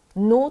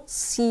 not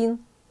seen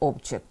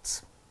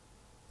objects.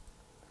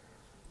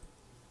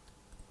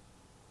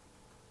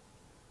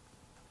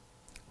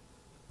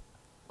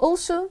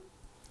 Also,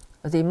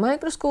 the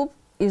microscope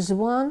is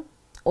one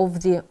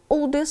of the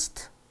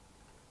oldest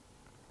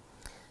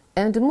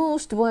and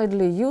most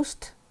widely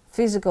used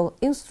physical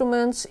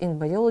instruments in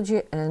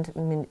biology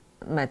and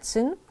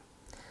medicine.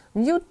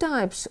 New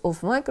types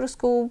of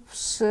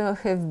microscopes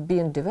have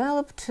been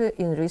developed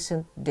in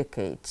recent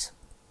decades.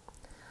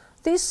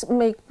 This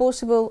makes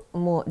possible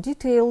more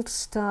detailed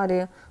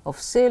study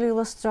of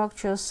cellular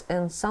structures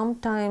and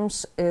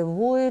sometimes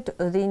avoid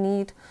the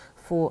need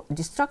for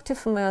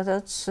destructive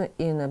methods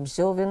in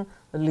observing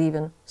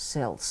living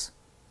cells.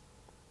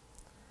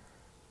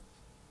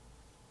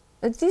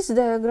 At this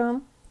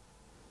diagram,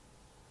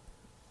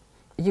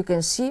 you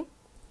can see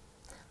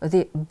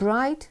the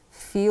bright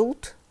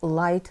field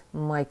light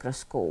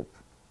microscope,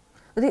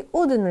 the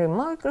ordinary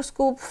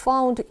microscope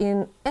found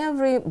in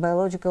every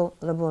biological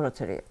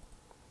laboratory.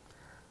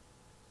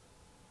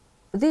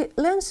 The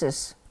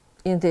lenses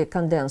in the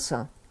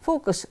condenser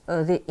focus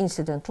the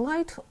incident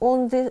light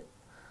on the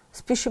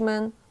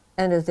specimen,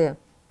 and the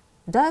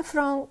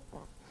diaphragm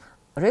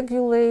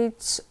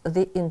regulates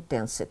the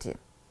intensity.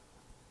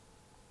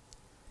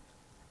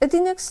 At the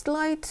next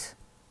slide,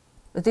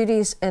 there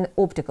is an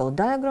optical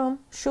diagram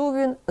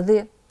showing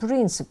the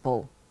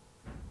principal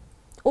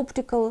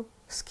optical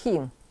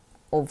scheme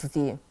of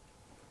the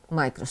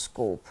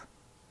microscope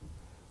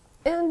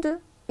and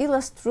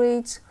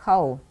illustrates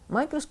how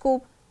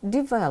microscope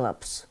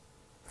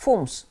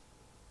forms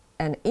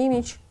an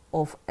image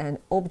of an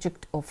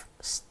object of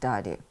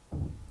study.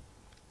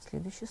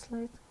 Следующий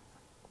slide.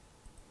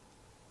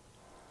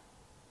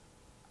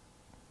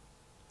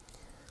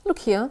 Look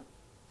here.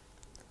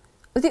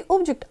 The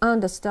object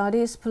under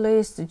study is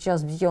placed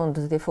just beyond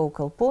the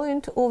focal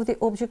point of the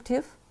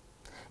objective.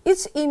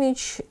 Its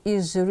image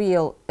is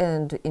real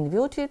and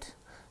inverted,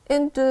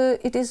 and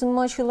it is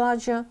much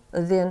larger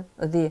than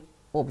the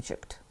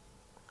object.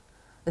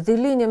 The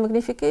linear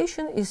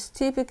magnification is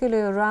typically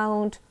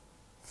around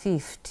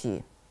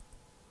 50.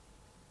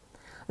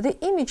 The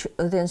image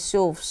then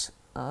serves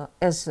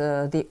as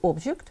the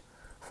object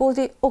for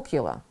the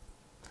ocular,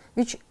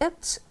 which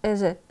acts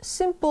as a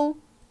simple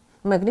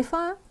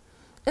magnifier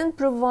and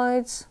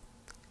provides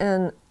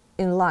an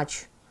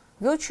enlarged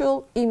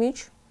virtual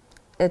image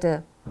at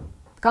a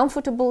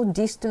comfortable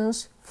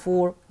distance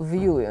for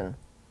viewing.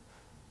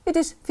 It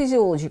is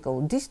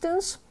physiological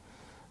distance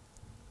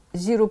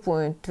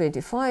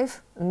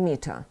 0.25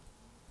 meter.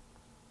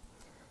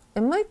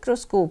 A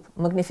microscope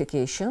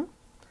magnification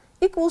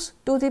equals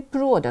to the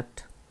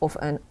product of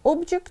an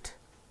object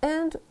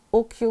and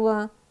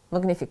ocular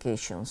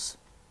magnifications.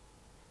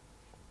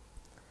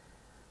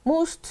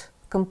 Most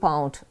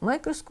compound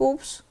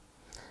microscopes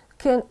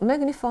can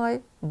magnify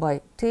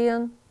by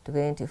 10,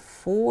 20,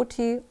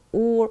 40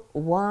 or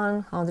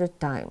 100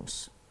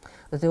 times,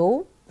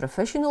 though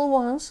professional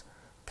ones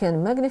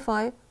can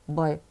magnify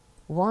by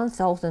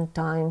 1000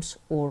 times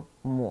or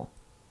more.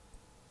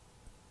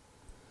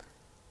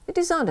 It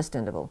is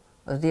understandable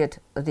that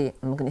the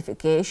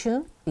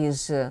magnification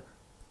is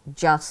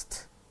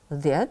just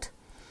that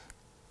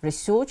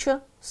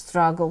researcher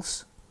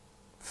struggles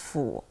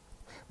for,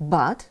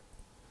 but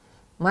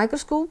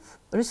microscope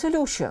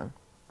resolution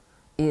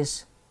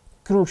is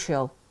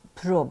crucial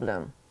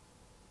problem,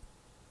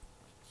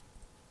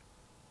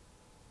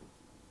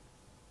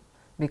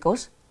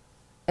 because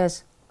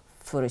as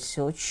for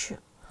research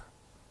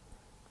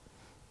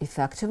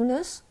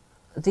effectiveness,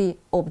 the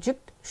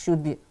object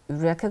should be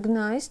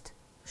recognized,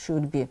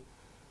 should be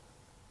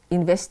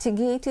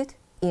investigated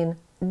in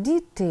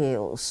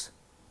details,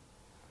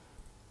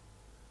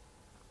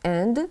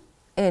 and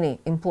any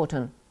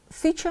important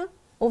feature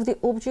of the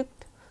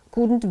object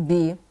couldn't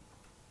be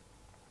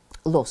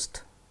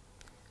lost.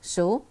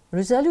 So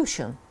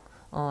resolution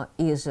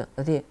is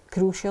the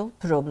crucial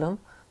problem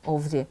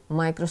of the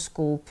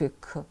microscopic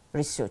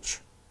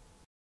research.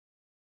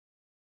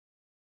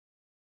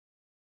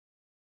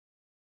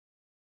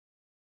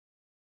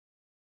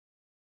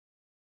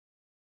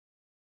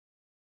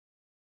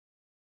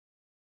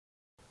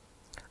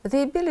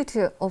 The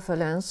ability of a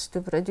lens to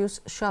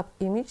produce sharp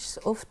images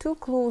of two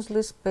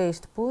closely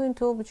spaced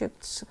point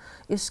objects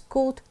is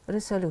called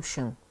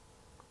resolution.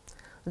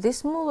 The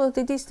smaller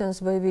the distance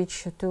by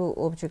which two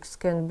objects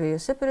can be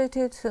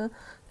separated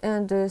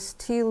and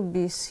still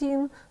be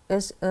seen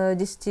as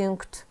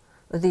distinct,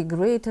 the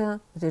greater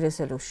the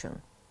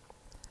resolution.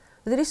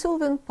 The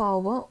resolving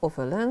power of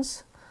a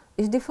lens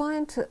is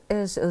defined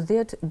as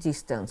that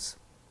distance.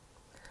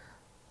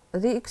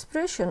 The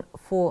expression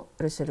for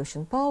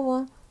resolution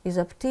power is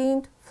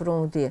obtained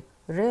from the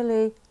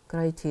Rayleigh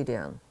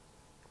criterion.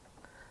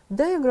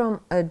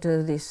 Diagram at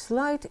this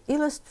slide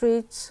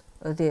illustrates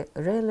the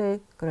Rayleigh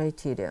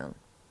criterion.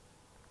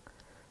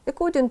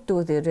 According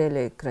to the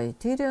Rayleigh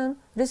criterion,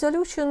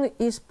 resolution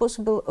is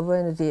possible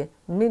when the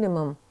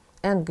minimum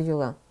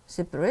angular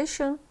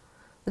separation,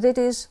 that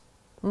is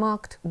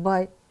marked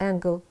by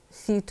angle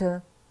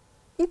theta,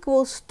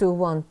 equals to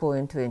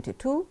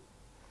 1.22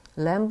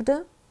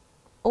 lambda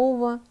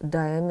over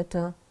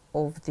diameter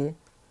of the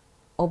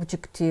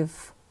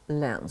objective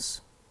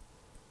lens.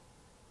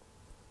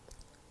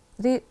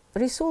 The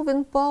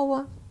resolving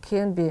power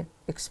can be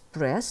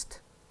expressed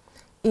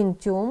in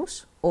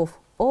terms of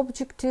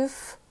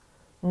objective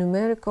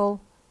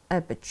numerical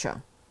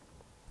aperture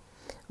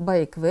by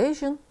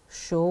equation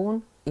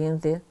shown in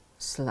the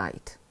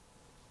slide.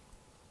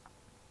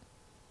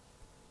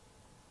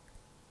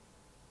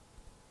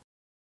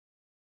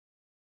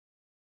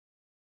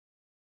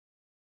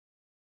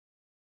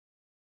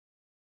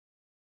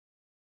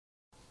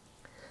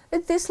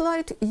 At this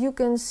slide, you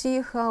can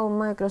see how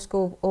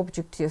microscope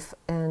objective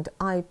and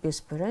eyepiece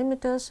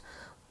parameters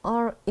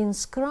are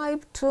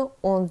inscribed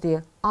on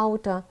the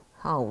outer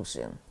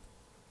housing.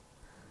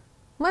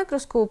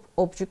 Microscope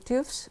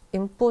objectives'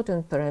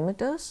 important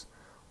parameters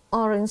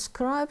are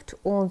inscribed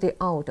on the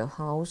outer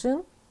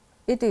housing.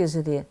 It is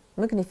the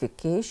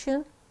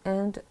magnification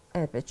and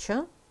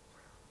aperture.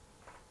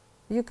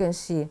 You can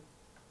see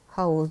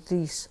how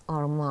these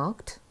are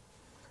marked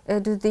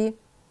at the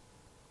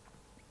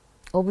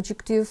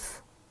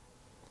objective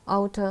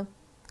outer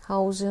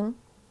housing.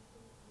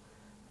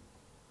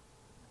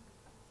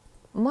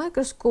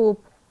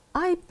 Microscope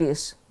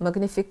eyepiece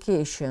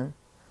magnification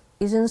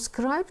is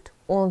inscribed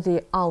on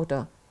the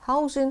outer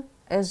housing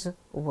as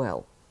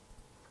well.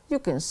 You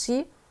can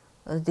see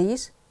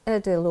this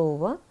at a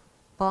lower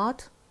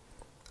part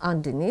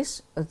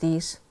underneath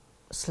this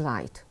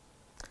slide.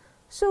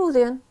 So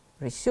then,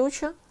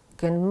 researcher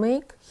can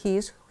make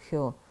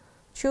his/her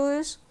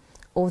choice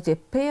of the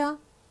pair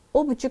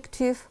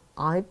objective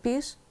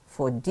eyepiece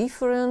for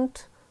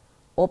different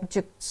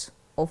objects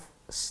of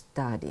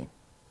study.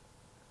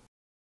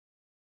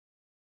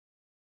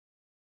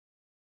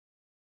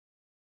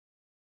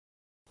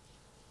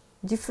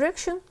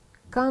 Diffraction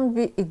can't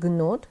be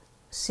ignored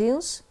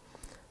since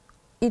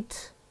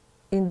it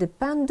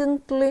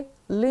independently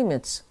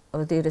limits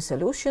the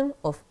resolution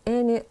of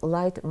any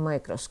light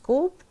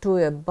microscope to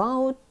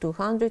about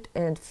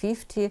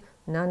 250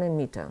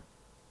 nanometer.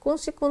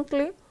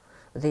 Consequently,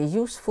 the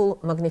useful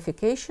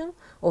magnification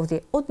of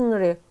the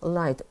ordinary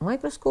light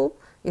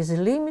microscope is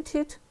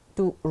limited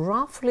to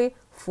roughly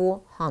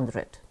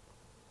 400.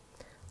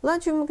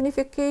 Larger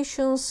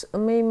magnifications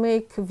may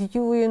make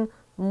viewing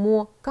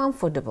more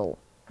comfortable,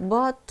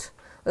 but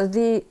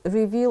they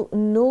reveal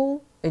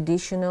no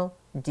additional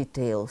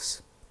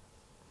details.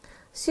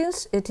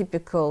 Since a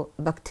typical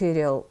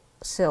bacterial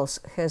cell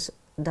has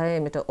a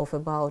diameter of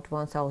about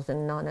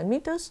 1000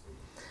 nanometers,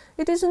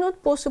 it is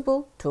not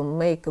possible to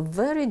make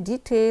very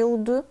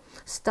detailed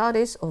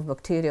studies of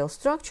bacterial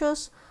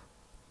structures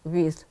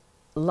with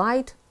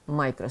light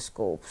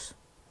microscopes.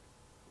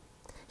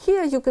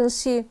 Here you can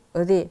see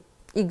the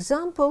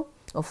example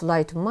of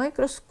light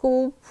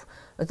microscope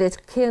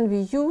that can be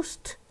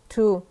used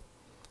to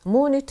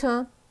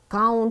monitor,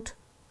 count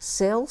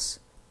cells,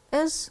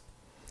 as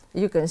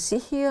you can see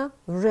here,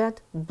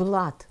 red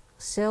blood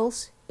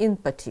cells in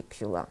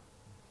particular.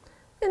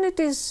 And it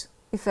is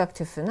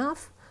effective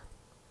enough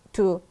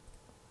to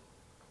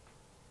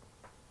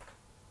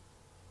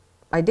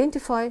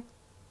identify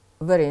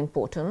very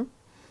important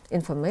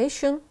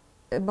information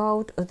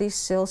about these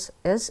cells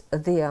as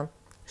their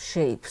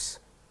shapes.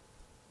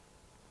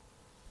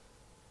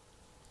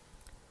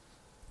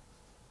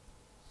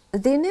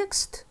 The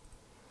next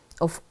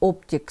of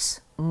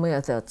optics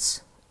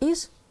methods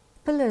is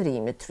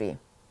polarimetry.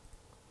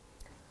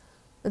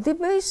 The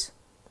base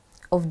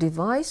of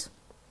device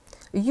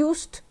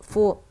used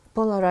for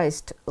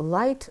polarized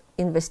light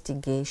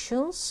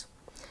investigations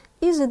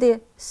is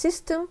the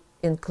system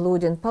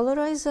including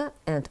polarizer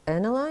and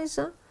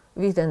analyzer,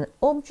 with an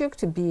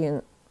object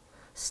being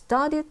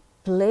studied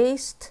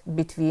placed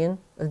between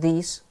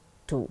these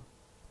two.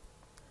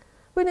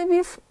 When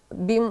a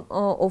beam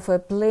of a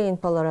plane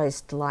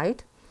polarized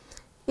light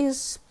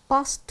is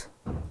passed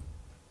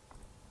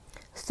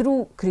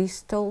through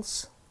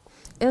crystals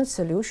and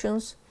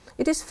solutions,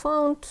 it is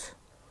found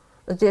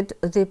that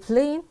the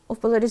plane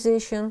of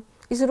polarization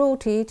is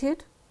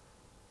rotated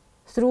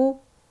through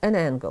an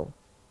angle.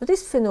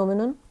 This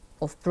phenomenon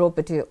of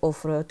property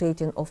of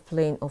rotating of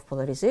plane of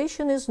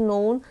polarization is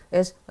known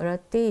as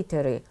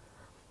rotatory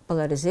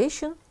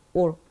polarization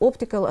or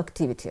optical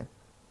activity.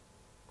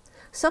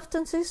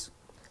 Substances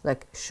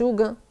like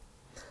sugar,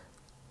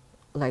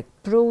 like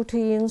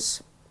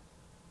proteins,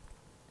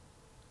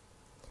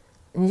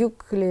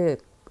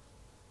 nucleic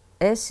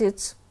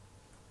acids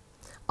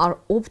are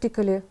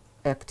optically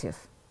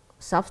active.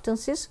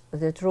 Substances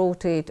that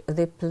rotate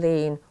the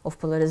plane of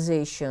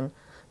polarization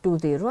to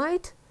the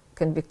right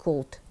can be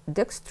called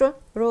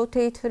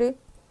dextrorotatory,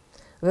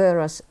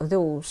 whereas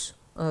those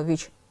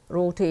which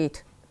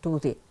rotate to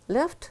the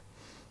left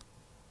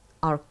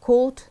are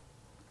called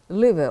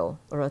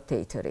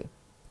levorotatory.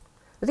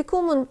 The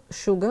common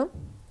sugar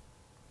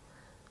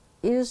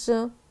is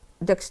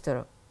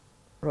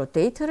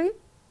dextrorotatory.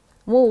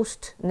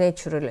 Most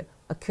naturally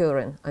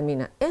occurring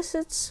amino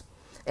acids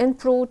and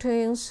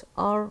proteins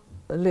are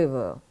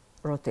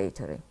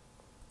levorotatory.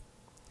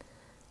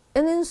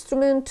 An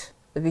instrument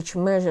which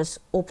measures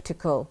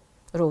optical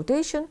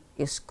rotation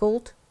is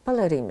called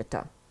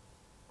polarimeter.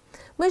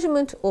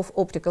 Measurement of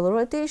optical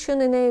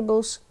rotation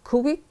enables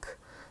quick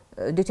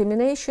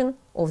determination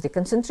of the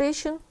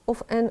concentration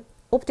of an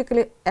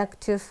optically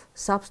active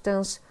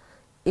substance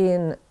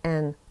in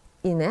an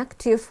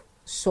inactive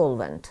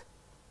solvent.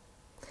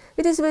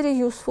 It is very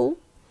useful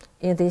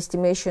in the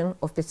estimation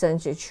of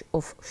percentage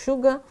of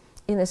sugar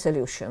in a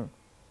solution.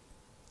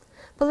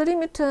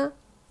 Polarimeter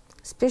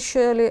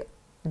specially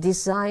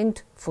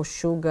designed for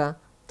sugar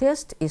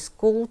test is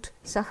called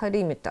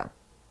sacharimeter.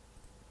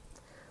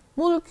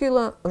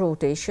 Molecular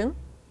rotation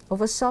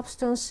of a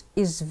substance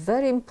is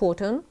very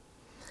important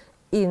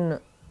in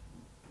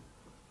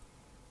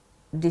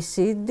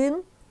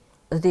deciding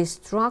the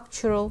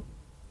structural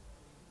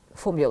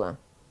formula.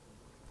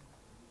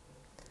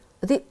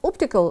 The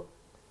optical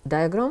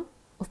diagram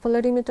of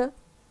polarimeter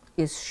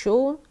is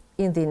shown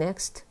in the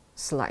next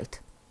slide.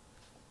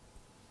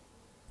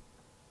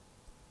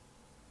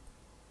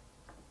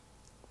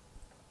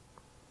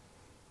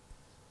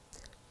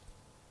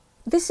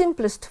 The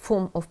simplest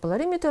form of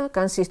polarimeter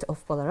consists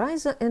of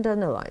polarizer and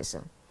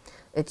analyzer.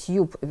 A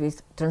tube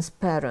with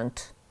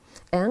transparent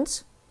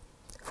ends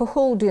for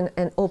holding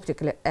an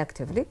optically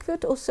active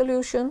liquid or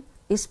solution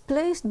is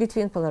placed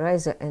between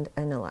polarizer and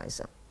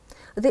analyzer.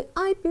 The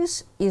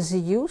eyepiece is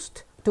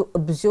used to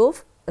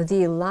observe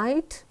the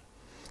light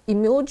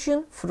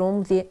emerging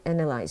from the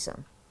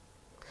analyzer.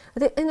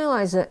 The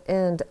analyzer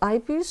and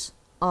eyepiece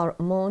are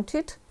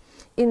mounted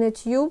in a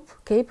tube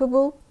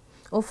capable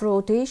of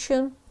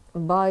rotation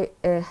by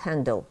a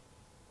handle.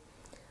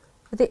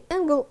 The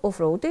angle of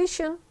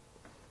rotation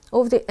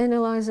of the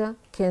analyzer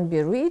can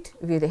be read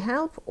with the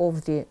help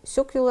of the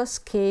circular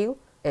scale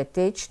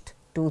attached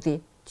to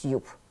the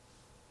tube.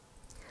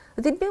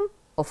 The beam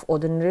of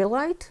ordinary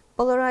light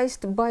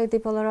polarized by the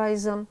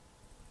polarizer.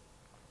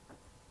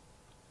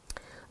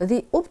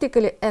 The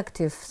optically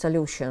active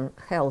solution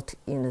held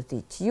in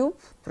the tube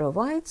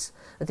provides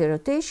the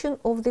rotation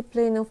of the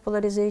plane of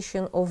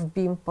polarization of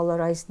beam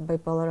polarized by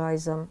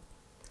polarizer.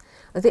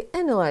 The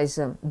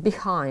analyzer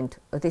behind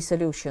the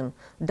solution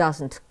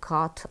doesn't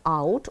cut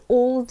out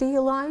all the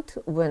light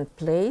when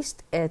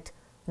placed at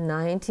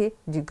 90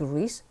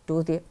 degrees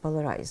to the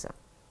polarizer.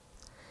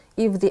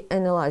 If the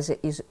analyzer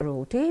is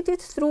rotated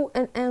through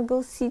an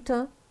angle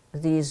theta,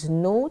 there is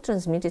no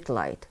transmitted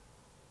light.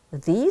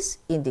 This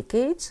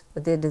indicates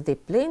that the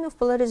plane of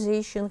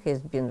polarization has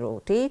been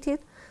rotated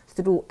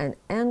through an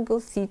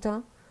angle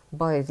theta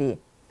by the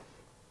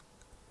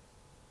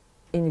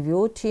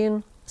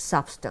inverting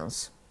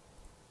substance.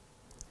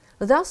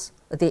 Thus,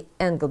 the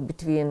angle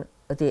between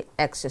the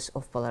axis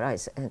of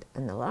polarizer and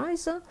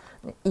analyzer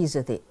is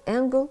the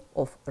angle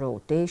of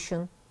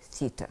rotation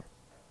theta.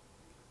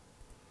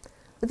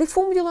 The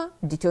formula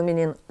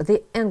determining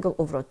the angle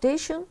of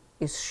rotation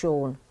is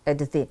shown at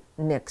the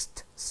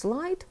next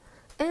slide,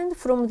 and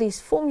from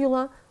this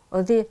formula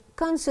the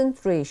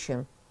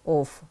concentration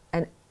of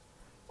an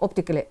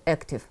optically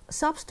active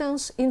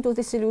substance into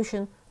the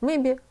solution may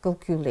be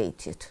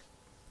calculated.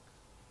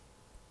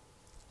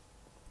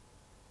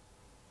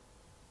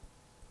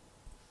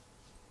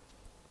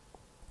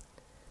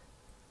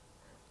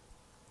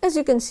 As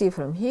you can see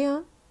from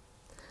here,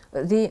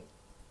 the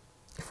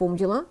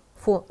formula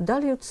for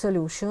dilute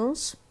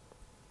solutions,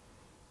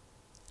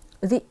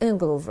 the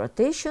angle of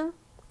rotation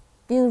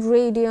in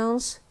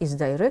radians is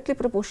directly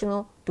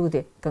proportional to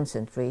the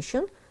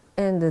concentration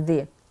and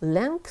the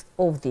length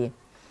of the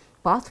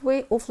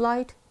pathway of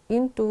light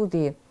into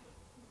the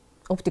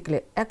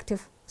optically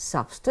active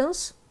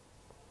substance.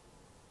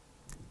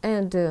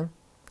 And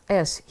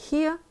as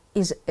here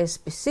is a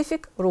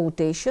specific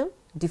rotation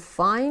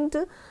defined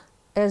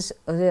as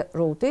the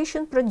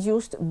rotation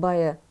produced by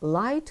a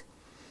light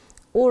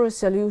or a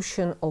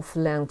solution of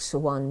length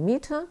 1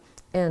 meter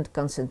and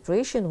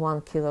concentration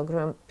 1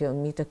 kilogram per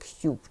meter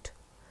cubed.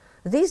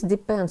 This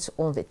depends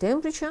on the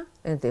temperature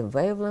and the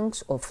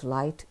wavelength of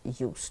light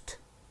used.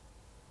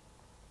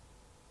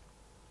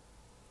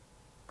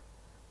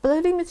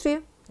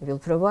 Polarimetry will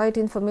provide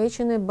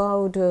information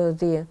about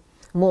the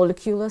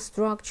molecular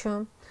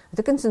structure,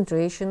 the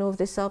concentration of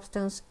the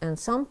substance, and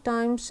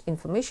sometimes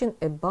information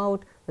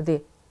about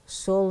the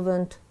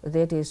solvent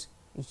that is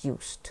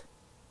used.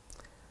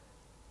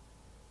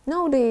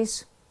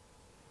 Nowadays,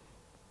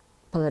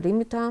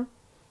 polarimeter,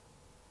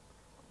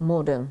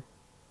 modern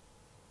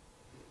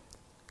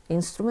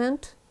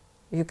instrument,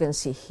 you can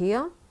see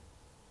here,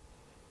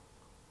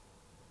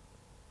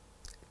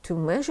 to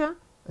measure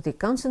the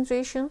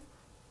concentration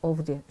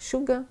of the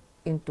sugar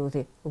into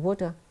the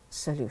water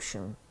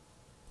solution.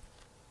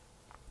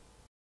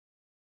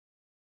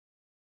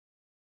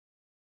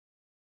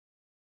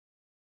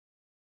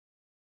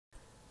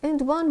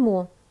 And one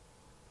more.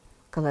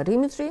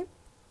 Colorimetry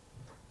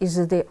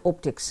is the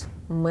optics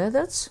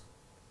methods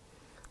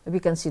we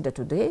consider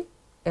today,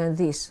 and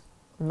this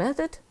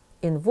method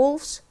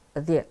involves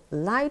the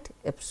light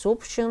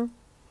absorption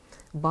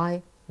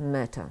by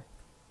matter.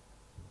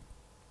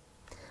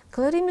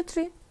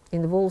 Colorimetry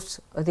involves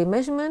the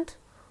measurement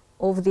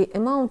of the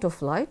amount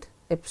of light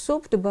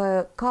absorbed by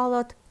a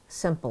colored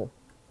sample.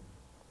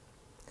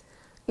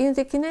 In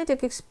the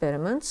kinetic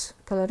experiments,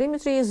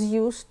 colorimetry is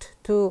used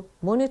to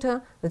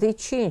monitor the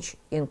change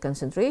in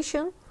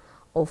concentration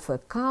of a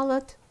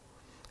colored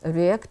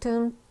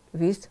reactant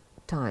with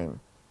time.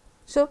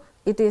 So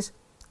it is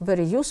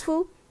very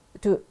useful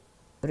to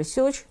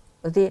research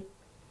the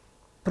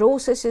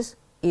processes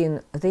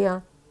in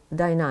their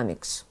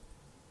dynamics.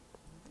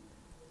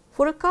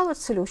 For a colored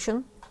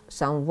solution,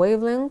 some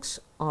wavelengths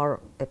are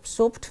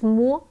absorbed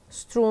more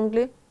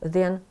strongly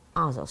than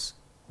others.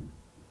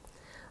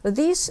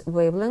 This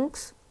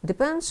wavelength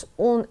depends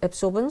on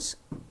absorbance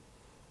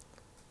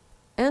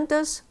and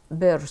thus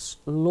Beer's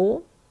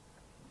law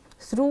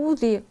through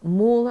the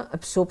molar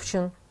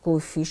absorption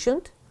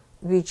coefficient,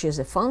 which is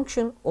a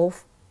function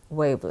of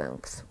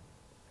wavelength.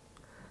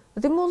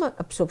 The molar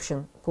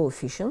absorption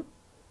coefficient,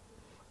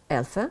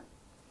 alpha,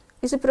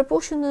 is a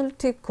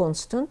proportionality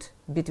constant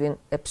between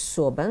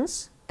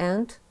absorbance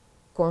and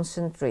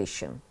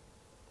concentration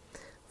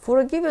for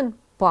a given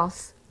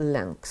path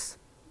length.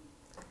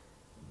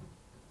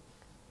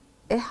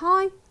 A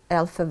high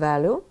alpha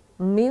value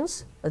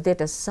means that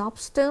a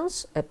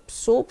substance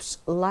absorbs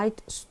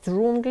light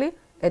strongly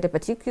at a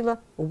particular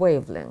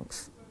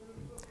wavelength.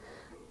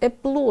 A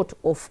plot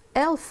of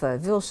alpha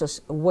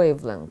versus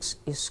wavelengths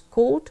is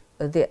called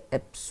the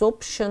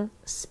absorption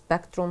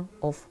spectrum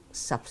of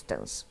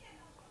substance.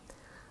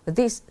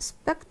 This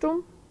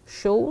spectrum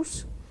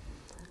shows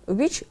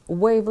which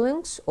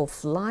wavelengths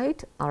of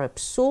light are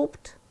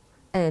absorbed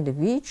and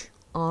which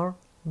are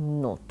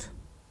not.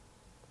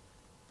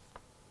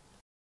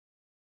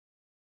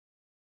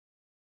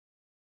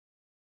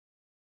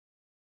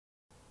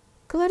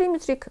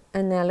 Colorimetric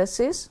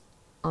analyses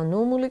are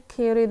normally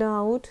carried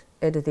out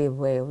at the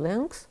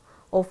wavelength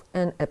of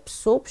an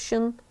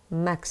absorption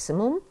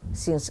maximum,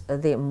 since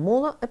the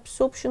molar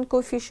absorption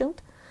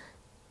coefficient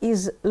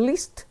is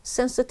least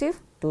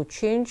sensitive to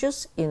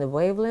changes in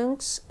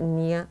wavelengths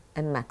near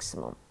a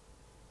maximum.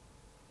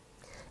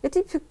 A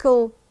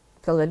typical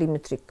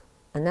colorimetric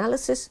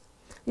analysis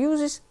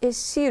uses a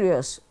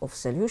series of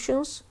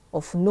solutions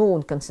of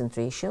known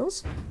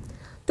concentrations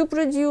to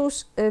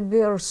produce a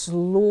Beer's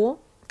law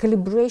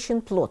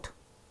calibration plot,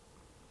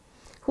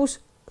 whose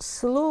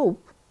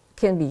slope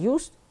can be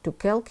used to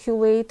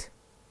calculate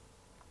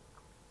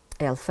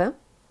alpha.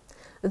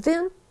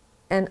 Then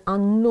an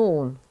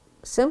unknown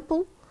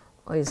sample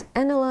is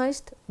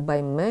analyzed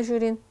by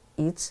measuring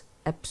its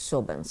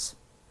absorbance.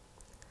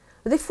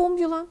 The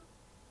formula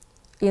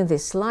in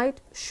this slide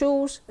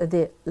shows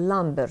the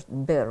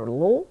Lambert-Beer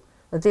law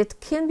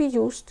that can be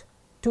used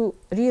to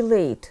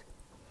relate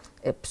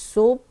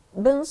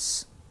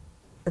absorbance,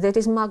 that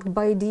is marked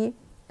by D,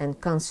 and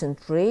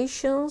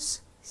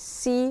concentrations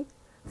C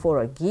for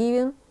a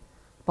given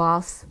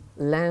path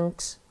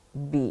length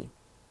B.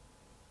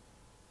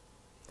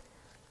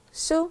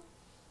 So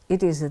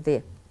it is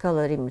the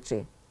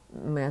colorimetry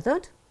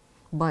method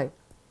by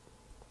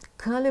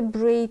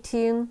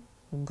calibrating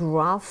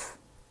graph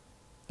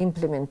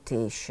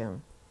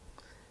implementation.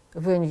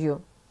 When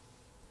you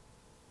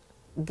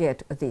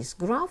get this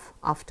graph,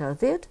 after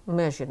that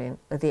measuring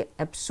the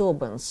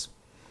absorbance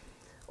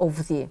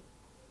of the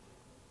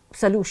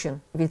solution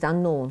with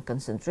unknown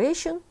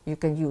concentration, you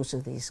can use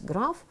this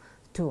graph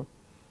to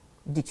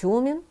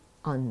determine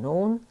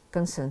unknown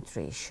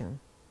concentration.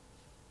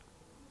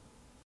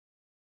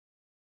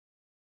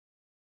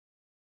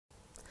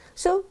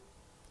 So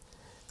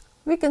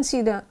we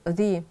consider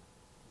the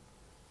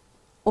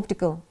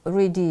optical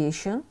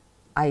radiation,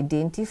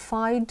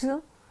 identified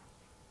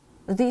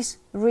this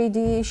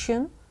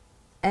radiation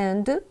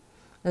and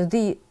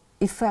the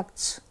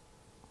effects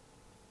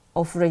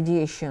of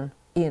radiation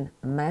in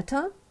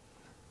matter,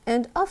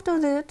 and after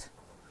that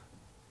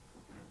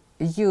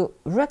you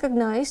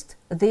recognized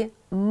the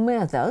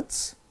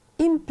methods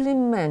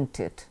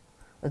implemented,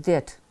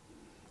 that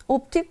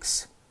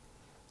optics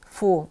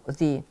for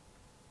the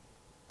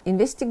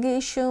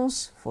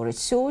investigations, for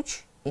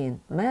research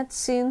in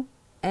medicine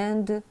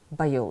and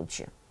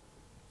biology.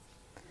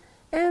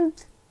 And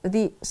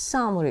the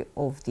summary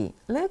of the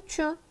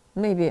lecture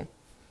may be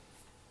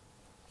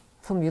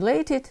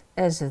formulated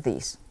as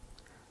this.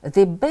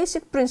 The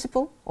basic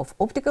principle of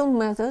optical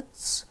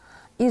methods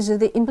is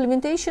the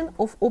implementation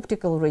of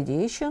optical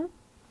radiation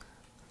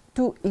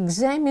to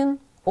examine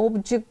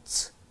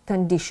objects'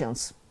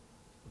 conditions,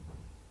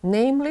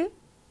 namely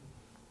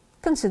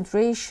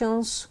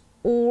concentrations,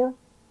 or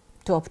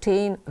to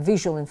obtain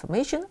visual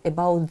information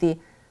about the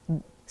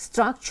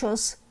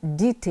structures,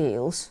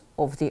 details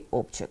of the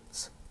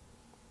objects.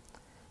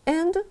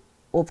 And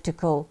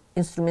optical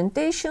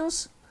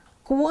instrumentations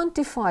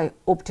quantify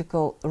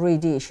optical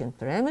radiation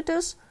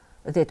parameters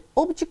that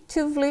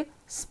objectively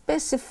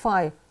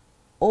specify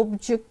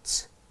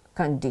object's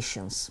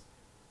conditions.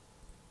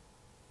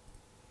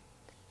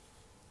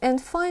 And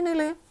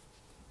finally,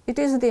 it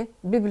is the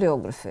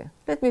bibliography.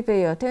 Let me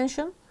pay your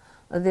attention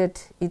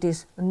that it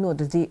is not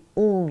the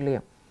only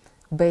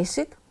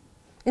basic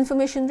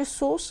information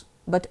resource,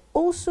 but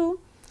also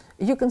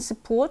you can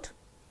support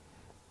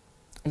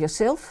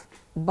yourself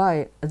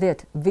by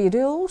that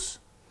videos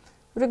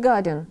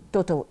regarding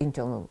total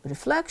internal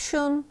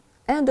reflection,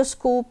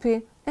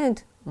 endoscopy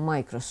and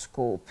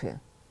microscopy.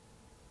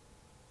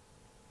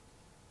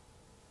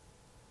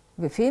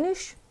 We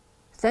finish.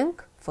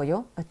 Thank for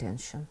your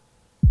attention.